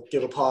we'll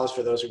give a pause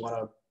for those who want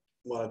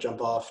to jump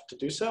off to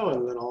do so,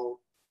 and then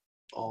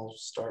I'll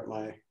start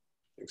my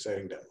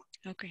exciting demo.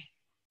 Okay.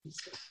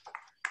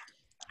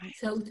 Right.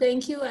 So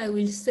thank you. I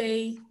will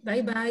say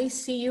bye-bye.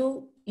 See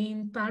you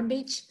in Palm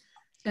Beach.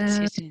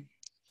 See you soon.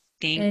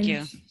 Thank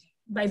you.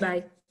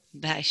 Bye-bye.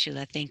 Bye,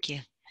 Shula. Thank you.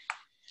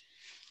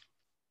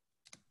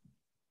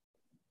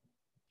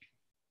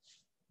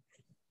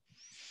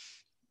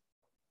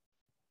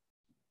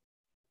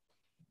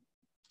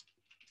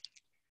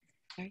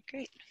 All right,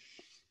 great.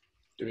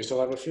 Do we still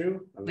have a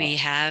few? We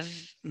have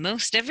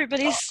most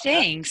everybody's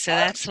staying, so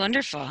that's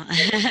wonderful.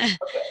 Okay,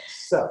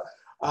 so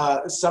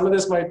some of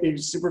this might be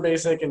super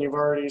basic and you've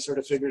already sort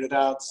of figured it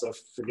out, so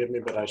forgive me,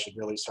 but I should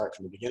really start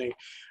from the beginning,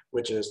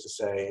 which is to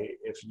say,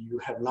 if you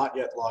have not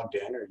yet logged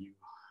in or you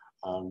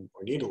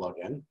or need to log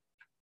in,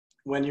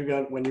 when you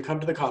come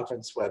to the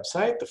conference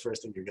website, the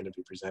first thing you're going to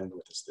be presented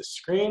with is this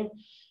screen.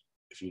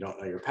 If you don't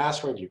know your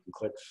password, you can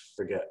click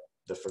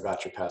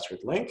forgot your password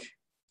link.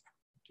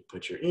 You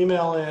put your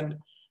email in.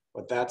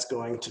 What that's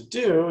going to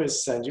do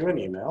is send you an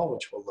email,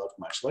 which will look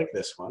much like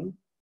this one.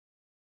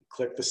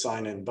 Click the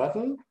sign in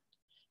button,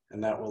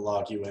 and that will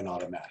log you in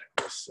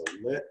automatically. So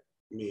let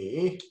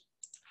me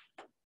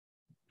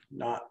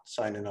not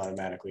sign in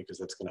automatically because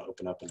that's going to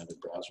open up another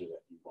browser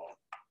that you won't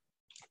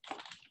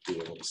be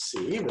able to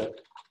see, but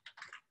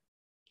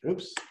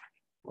oops,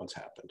 what's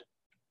happened?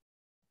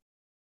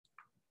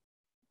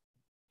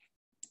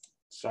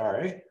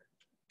 Sorry,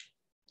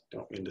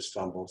 don't mean to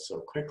stumble so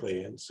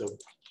quickly and so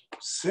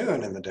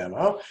soon in the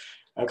demo.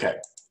 Okay,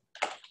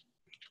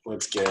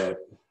 let's get,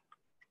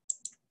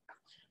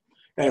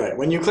 anyway,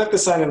 when you click the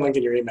sign in link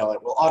in your email,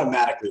 it will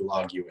automatically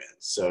log you in.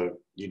 So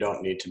you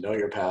don't need to know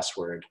your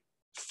password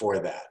for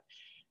that.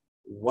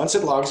 Once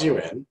it logs you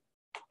in,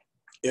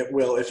 it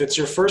will, if it's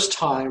your first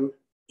time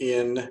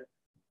in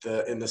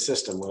the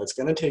system, what it's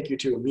going to take you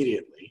to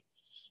immediately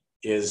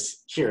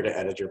is here to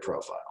edit your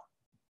profile.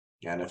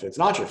 And if it's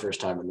not your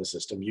first time in the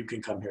system, you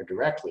can come here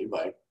directly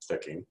by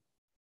clicking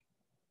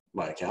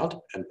my account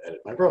and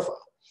edit my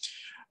profile.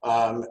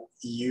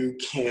 You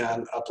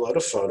can upload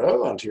a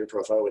photo onto your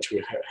profile, which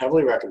we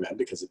heavily recommend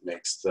because it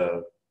makes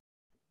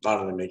not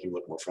only make you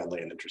look more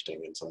friendly and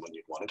interesting and someone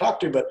you'd want to talk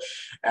to, but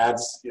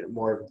adds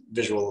more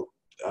visual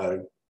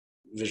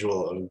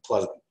and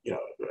pleasant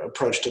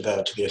approach to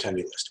the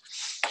attendee list.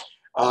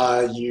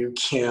 You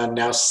can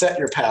now set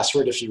your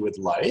password if you would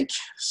like.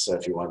 So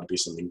if you want it to be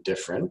something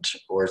different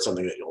or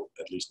something that you'll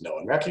at least know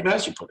and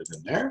recognize, you put it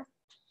in there.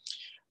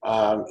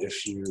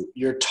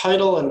 Your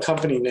title and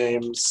company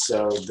name,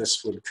 so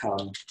this would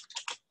come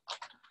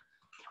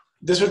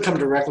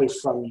directly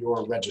from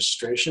your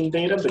registration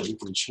data, but you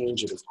can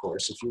change it, of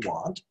course, if you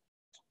want.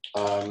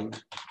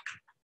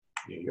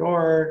 New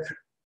York,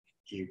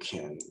 you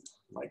can,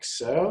 like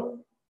so.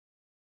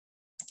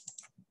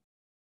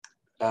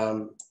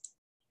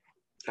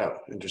 Oh,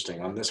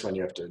 interesting. On this one,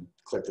 you have to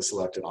click the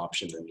selected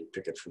option, and you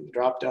pick it from the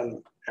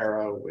drop-down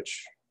arrow,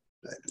 which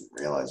I didn't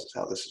realize is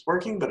how this is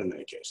working, but in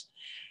any case.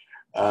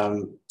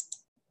 Oh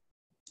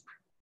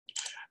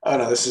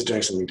no, this is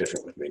doing something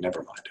different with me,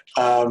 never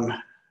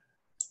mind.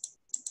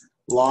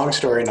 Long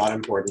story, not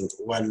important.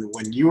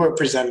 When you are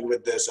presented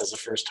with this as a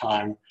first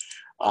time,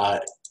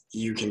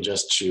 you can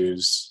just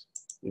choose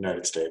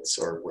United States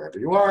or wherever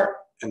you are,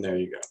 and there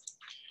you go.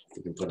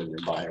 You can put in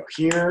your bio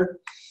here.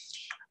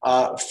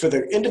 For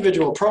the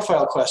individual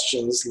profile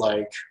questions,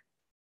 like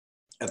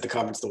at the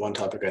conference, the one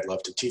topic I'd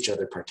love to teach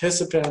other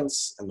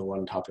participants, and the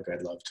one topic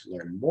I'd love to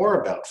learn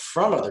more about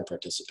from other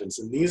participants,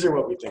 and these are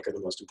what we think are the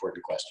most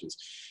important questions,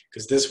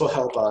 because this will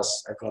help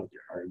us,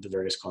 the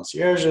various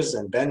concierges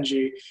and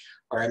Benji,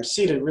 our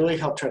MC, to really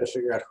help try to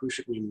figure out who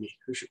should we meet,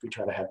 who should we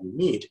try to have you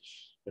meet,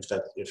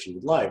 if you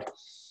would like.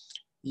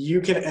 You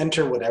can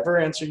enter whatever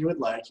answer you would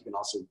like. You can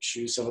also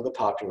choose some of the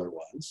popular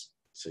ones.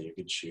 So you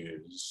could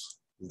choose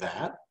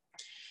that.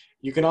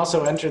 You can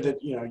also enter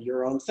that,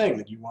 your own thing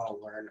that you want to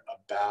learn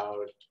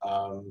about,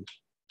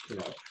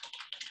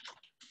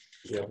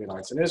 Ethiopian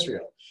arts in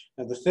Israel.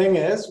 Now the thing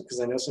is, because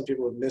I know some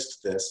people have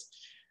missed this,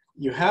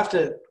 you have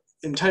to,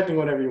 in typing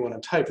whatever you want to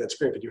type, that's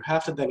great, but you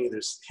have to then either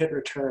hit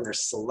return or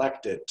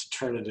select it to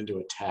turn it into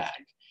a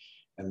tag.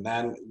 And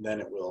then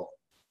it will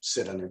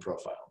sit on your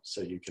profile.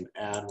 So you can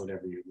add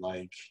whatever you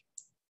like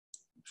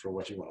for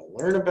what you want to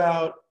learn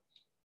about.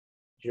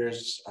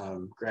 Here's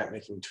grant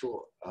making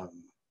tool.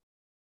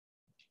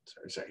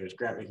 Here's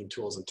grant making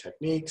tools and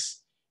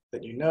techniques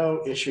that you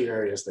know, issue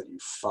areas that you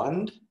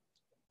fund,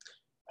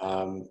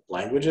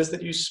 languages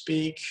that you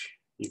speak.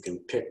 You can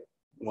pick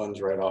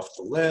ones right off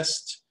the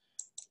list,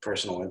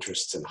 personal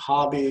interests and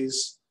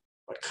hobbies,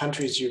 what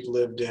countries you've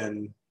lived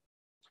in,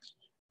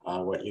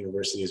 what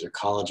universities or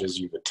colleges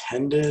you've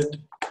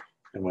attended,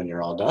 and when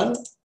you're all done,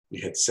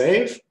 you hit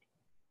save,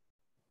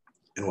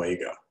 and away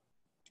you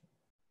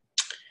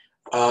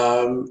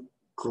go.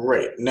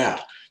 Great. Now,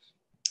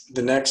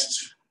 the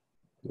next,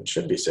 it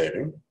should be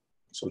saving.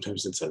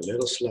 Sometimes it's a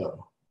little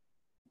slow.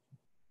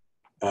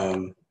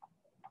 There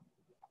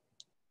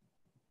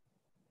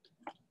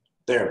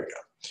we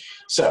go.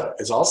 So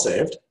it's all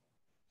saved.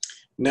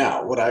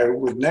 Now, what I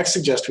would next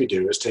suggest we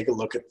do is take a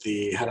look at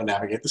how to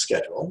navigate the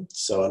schedule.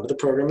 So under the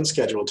Program and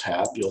Schedule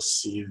tab, you'll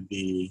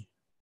see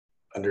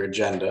under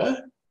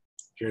Agenda,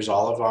 here's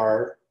all of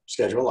our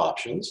schedule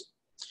options.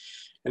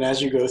 And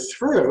as you go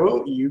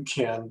through, you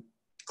can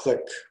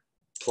click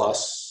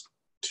plus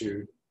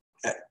to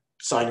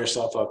sign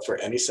yourself up for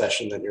any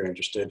session that you're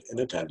interested in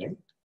attending.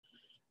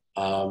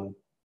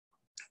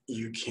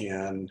 You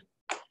can,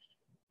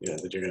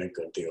 that you're going to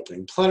go to the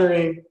opening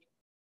plenary.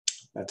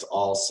 That's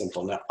all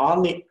simple. Now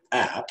on the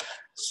app,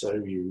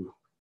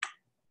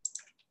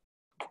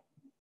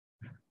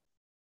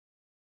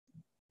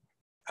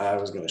 I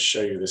was going to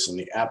show you this in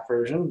the app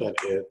version, but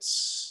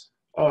it's,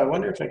 oh, I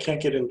wonder if I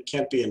can't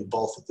be in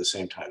both at the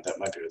same time. That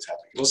might be what's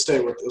happening. We'll stay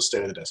with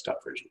the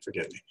desktop version,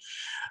 forgive me.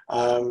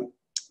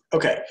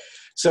 Okay,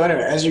 so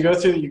anyway, as you go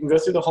through, you can go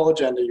through the whole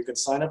agenda. You can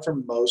sign up for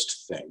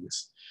most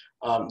things.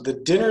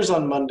 The dinners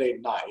on Monday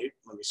night,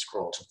 let me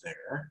scroll to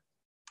there,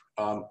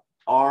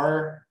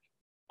 are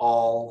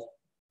all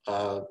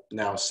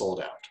now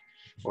sold out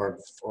or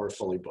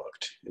fully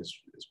booked is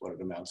what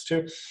it amounts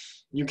to.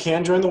 You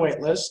can join the wait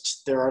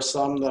list. There are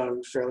some that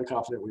I'm fairly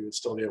confident we would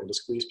still be able to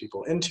squeeze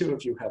people into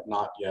if you have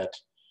not yet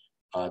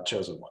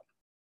chosen one.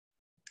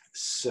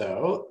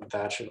 So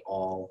that should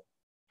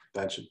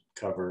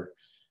cover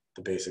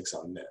the basics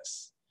on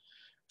this.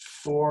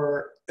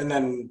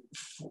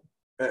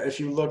 If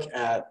you look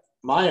at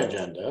my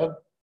agenda,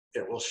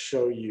 it will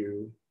show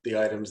you the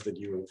items that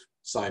you have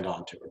signed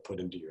on to or put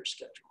into your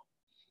schedule.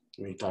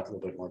 We can talk a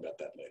little bit more about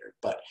that later.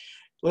 But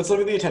let's look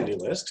at the attendee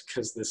list,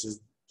 because this is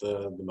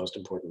the most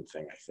important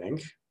thing, I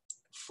think,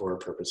 for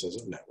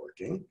purposes of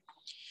networking.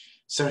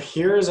 So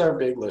here's our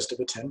big list of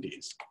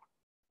attendees.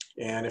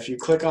 And if you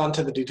click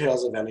onto the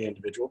details of any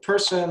individual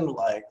person,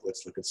 like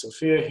let's look at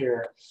Sophia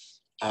here,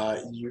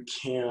 you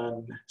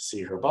can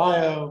see her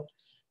bio.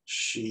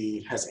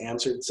 She has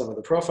answered some of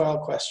the profile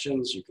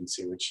questions. You can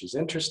see what she's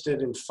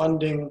interested in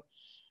funding,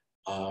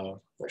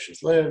 where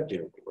she's lived,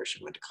 where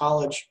she went to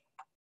college,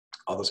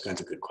 all those kinds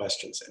of good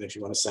questions. And if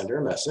you want to send her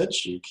a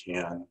message, you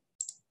can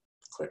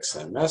click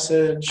send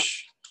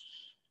message,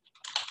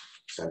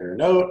 send her a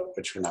note,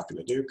 which we're not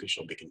going to do because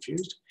she'll be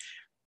confused.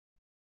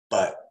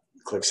 But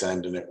click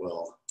send and it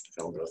will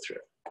go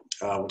through.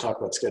 We'll talk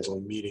about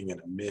scheduling a meeting in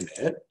a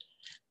minute.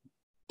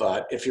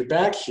 But if you're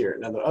back here,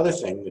 now the other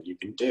thing that you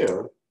can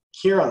do,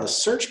 here on the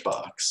search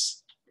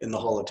box in the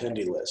whole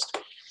attendee list,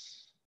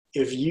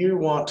 if you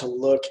want to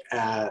look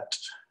at,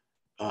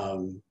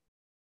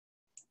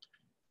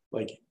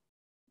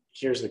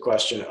 here's the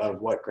question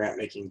of what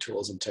grant-making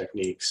tools and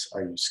techniques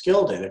are you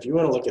skilled in? If you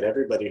want to look at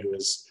everybody who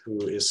is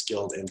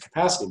skilled in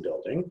capacity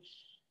building,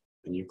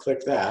 and you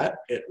click that,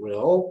 it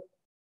will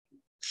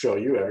show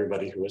you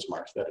everybody who has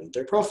marked that in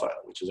their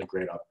profile, which is a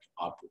great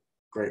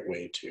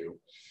way to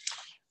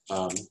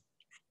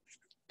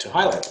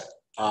highlight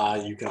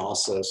that. You can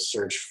also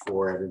search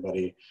for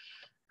everybody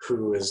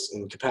who is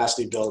in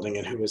capacity building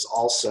and who is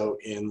also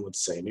in,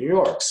 let's say, New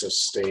York, so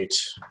state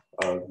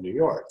of New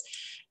York.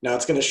 Now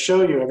it's going to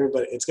show you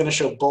everybody, it's going to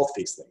show both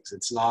these things.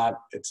 It's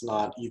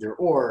not either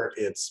or,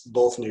 it's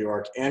both New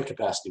York and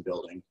capacity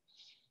building.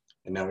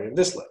 And now we have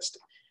this list.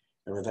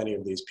 And with any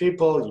of these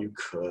people, you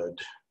could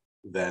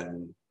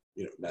then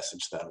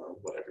message them or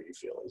whatever you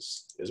feel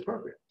is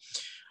appropriate.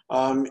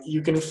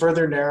 You can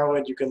further narrow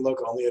it. You can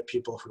look only at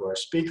people who are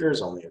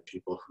speakers, only at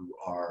people who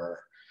are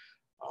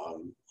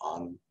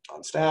on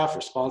staff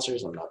or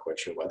sponsors. I'm not quite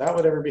sure why that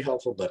would ever be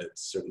helpful, but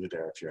it's certainly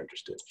there if you're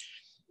interested.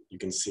 You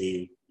can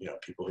see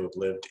people who have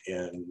lived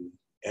in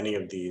any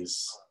of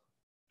these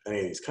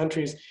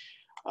countries,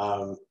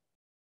 and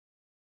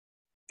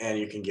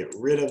you can get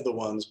rid of the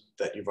ones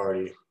that you've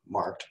already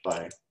marked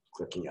by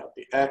clicking out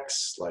the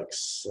X like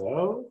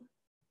so.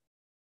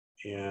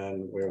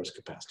 And where was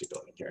capacity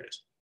building? Here it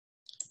is.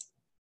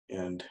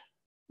 And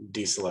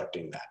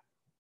deselecting that.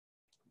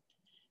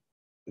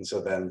 And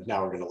so then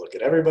now we're going to look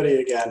at everybody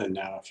again. And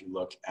now if you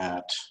look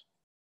at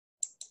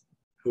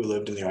who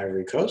lived in the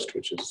Ivory Coast,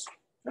 which is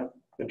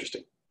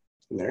interesting.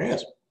 And there he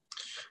is.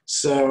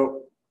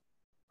 So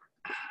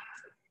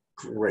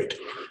great.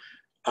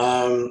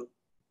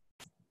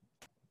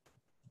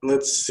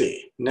 Let's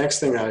see. Next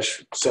thing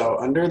so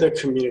under the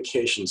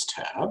communications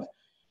tab,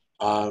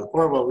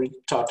 we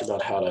talked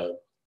about how to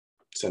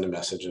send a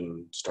message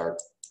and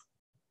start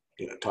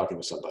talking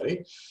to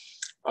somebody.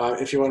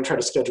 If you want to try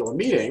to schedule a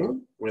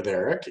meeting with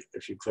Eric,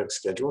 if you click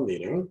schedule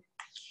meeting,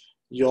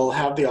 you'll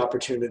have the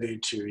opportunity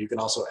you can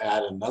also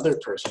add another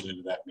person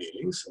into that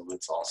meeting. So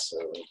let's also,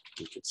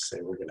 we could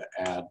say we're going to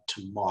add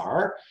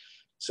Tamar.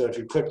 So if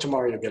you click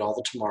Tamar, you'll get all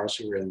the Tamars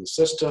who are in the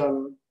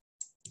system.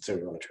 So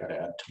we want to try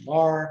to add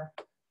Tamar.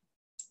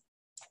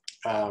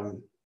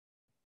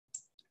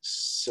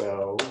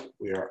 So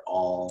we are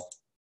all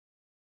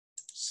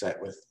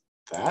set with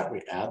that.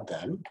 We add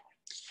them.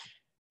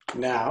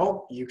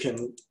 Now you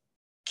can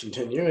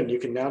continue and you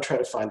can now try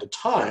to find a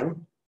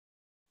time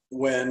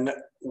when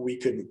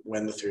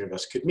the three of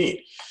us could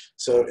meet.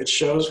 So it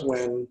shows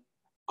when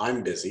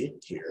I'm busy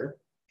here.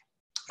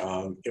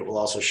 It will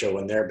also show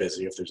when they're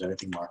busy if there's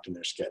anything marked in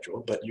their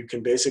schedule. But you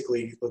can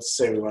basically, let's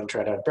say we want to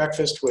try to have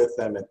breakfast with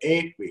them at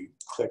 8. We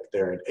click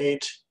there at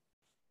 8.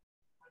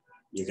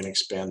 You can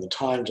expand the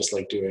time just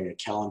like doing a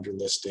calendar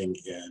listing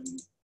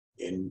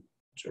in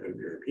sort of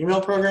your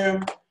email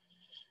program.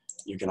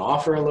 You can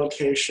offer a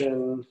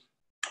location,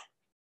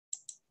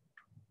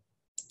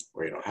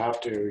 or you don't have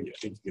to. I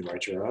think you can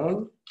write your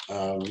own.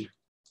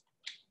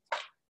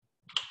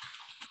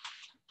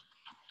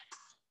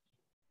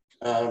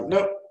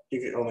 Nope,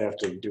 you only have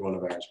to do one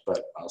of ours,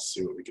 but I'll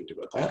see what we can do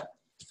about that.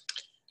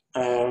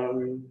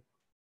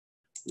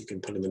 You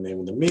can put in the name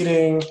of the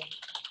meeting,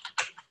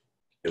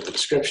 give the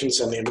description,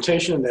 send the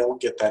invitation, and they'll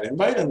get that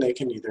invite, and they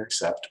can either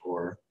accept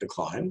or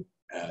decline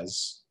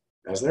as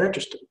they're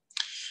interested.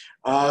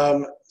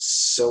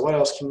 So what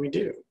else can we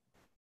do?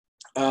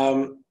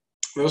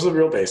 Those are the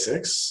real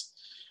basics.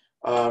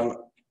 I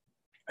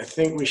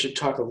think we should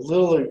talk a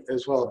little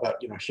as well about,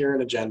 here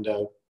an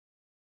agenda.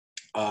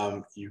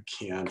 You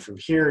can, from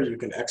here, you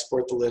can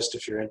export the list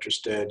if you're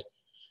interested.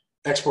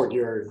 Export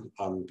your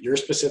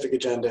specific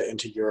agenda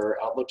into your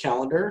Outlook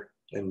calendar,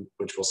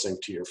 which will sync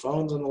to your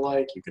phones and the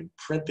like. You can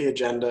print the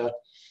agenda,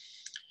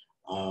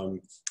 and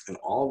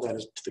all of that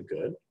is to the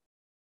good.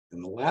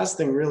 And the last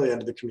thing really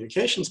under the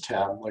communications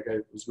tab, like I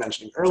was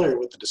mentioning earlier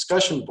with the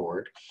discussion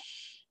board,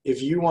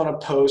 if you want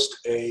to post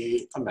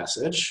a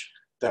message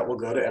that will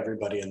go to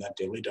everybody in that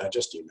Daily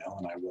Digest email,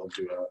 and I will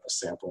do a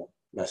sample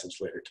message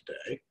later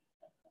today,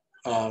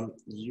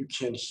 you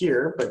can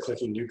here, by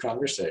clicking New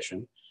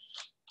Conversation,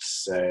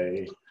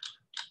 say,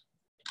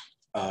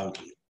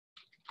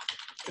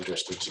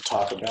 interested to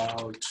talk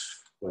about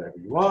whatever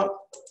you want.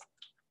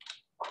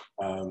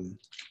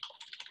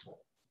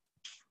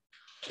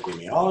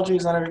 Epidemiology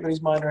is on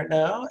everybody's mind right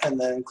now, and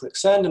then click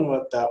send, and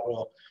what that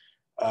will,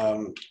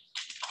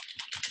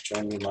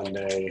 join me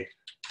Monday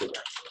for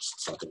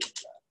breakfast, something like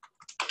that.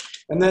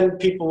 And then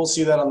people will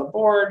see that on the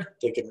board,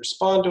 they can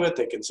respond to it,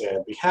 they can say,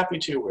 I'd be happy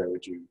to, where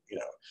would you,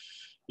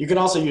 you can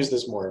also use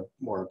this more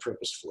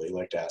purposefully,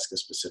 like to ask a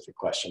specific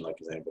question, like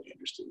is anybody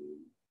interested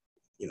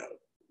in,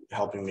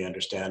 helping me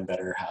understand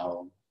better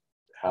how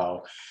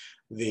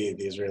the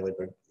Israeli,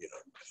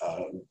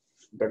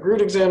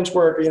 Bagrut exams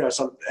work,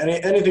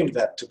 anything to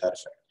that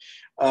effect.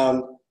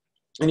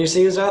 And you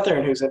see who's out there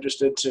and who's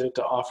interested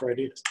to offer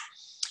ideas.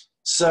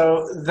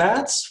 So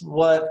that's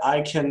what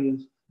I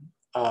can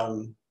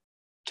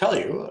tell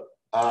you.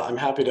 I'm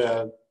happy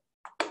to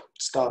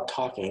stop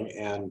talking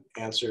and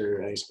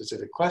answer any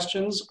specific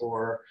questions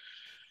or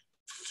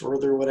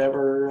further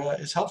whatever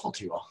is helpful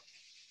to you all.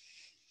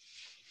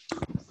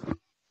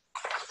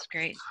 That's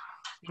great.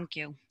 Thank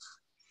you.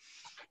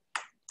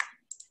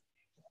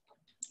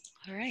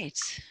 All right.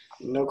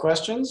 No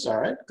questions? All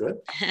right, good.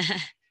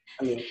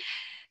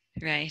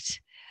 Right.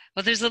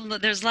 Well, there's a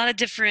lot of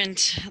different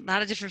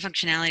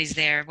functionalities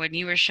there. When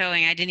you were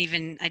showing, I didn't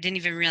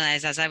even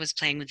realize, as I was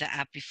playing with the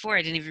app before,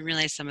 I didn't even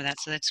realize some of that.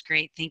 So that's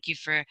great. Thank you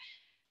for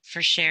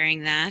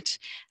sharing that.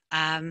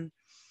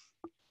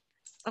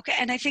 Okay,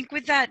 and I think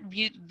with that,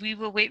 we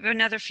will wait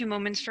another few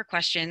moments for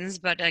questions.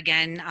 But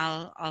again,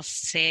 I'll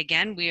say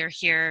again, we are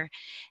here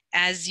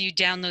as you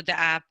download the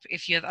app.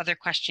 If you have other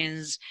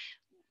questions,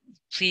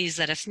 please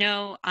let us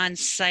know. On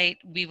site,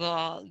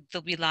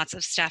 there'll be lots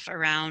of staff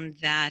around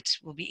that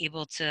will be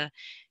able to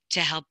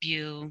help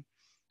you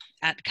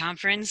at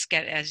conference,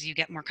 as you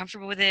get more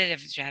comfortable with it,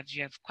 if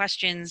you have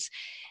questions,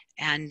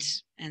 and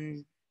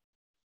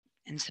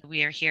so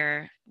we are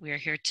here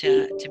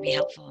to be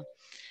helpful.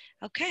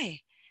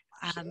 Okay,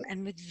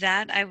 and with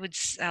that,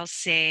 I'll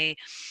say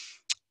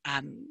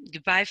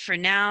goodbye for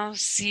now.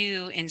 See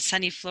you in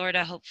sunny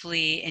Florida,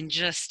 hopefully in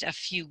just a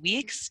few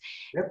weeks.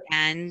 Yep.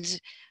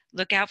 And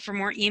look out for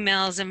more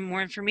emails and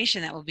more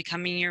information that will be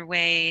coming your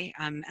way,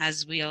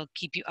 as we'll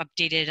keep you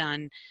updated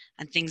on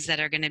things that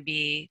are going to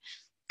be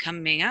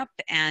coming up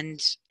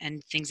and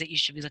things that you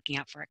should be looking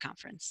out for at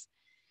conference.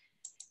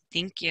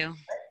 Thank you.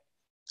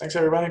 Thanks,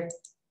 everybody.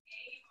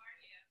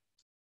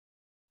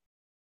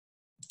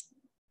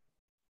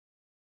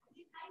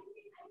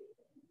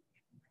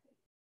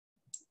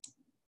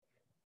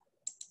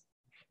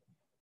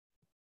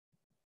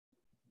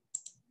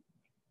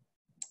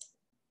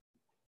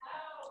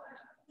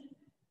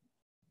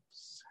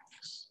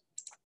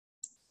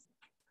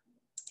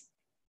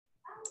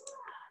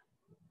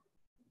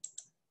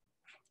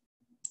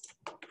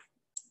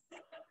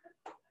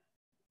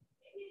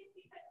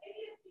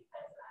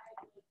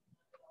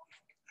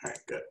 All right,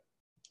 good.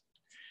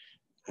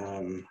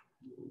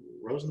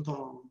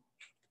 Rosenthal.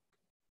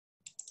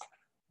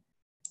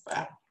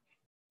 Wow.